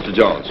complimentary, Mr.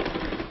 Jones.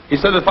 He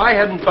said if I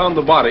hadn't found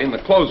the body in the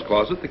clothes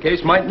closet, the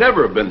case might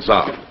never have been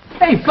solved.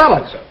 Hey,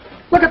 fellas,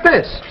 look at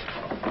this.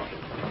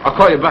 I'll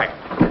call you back.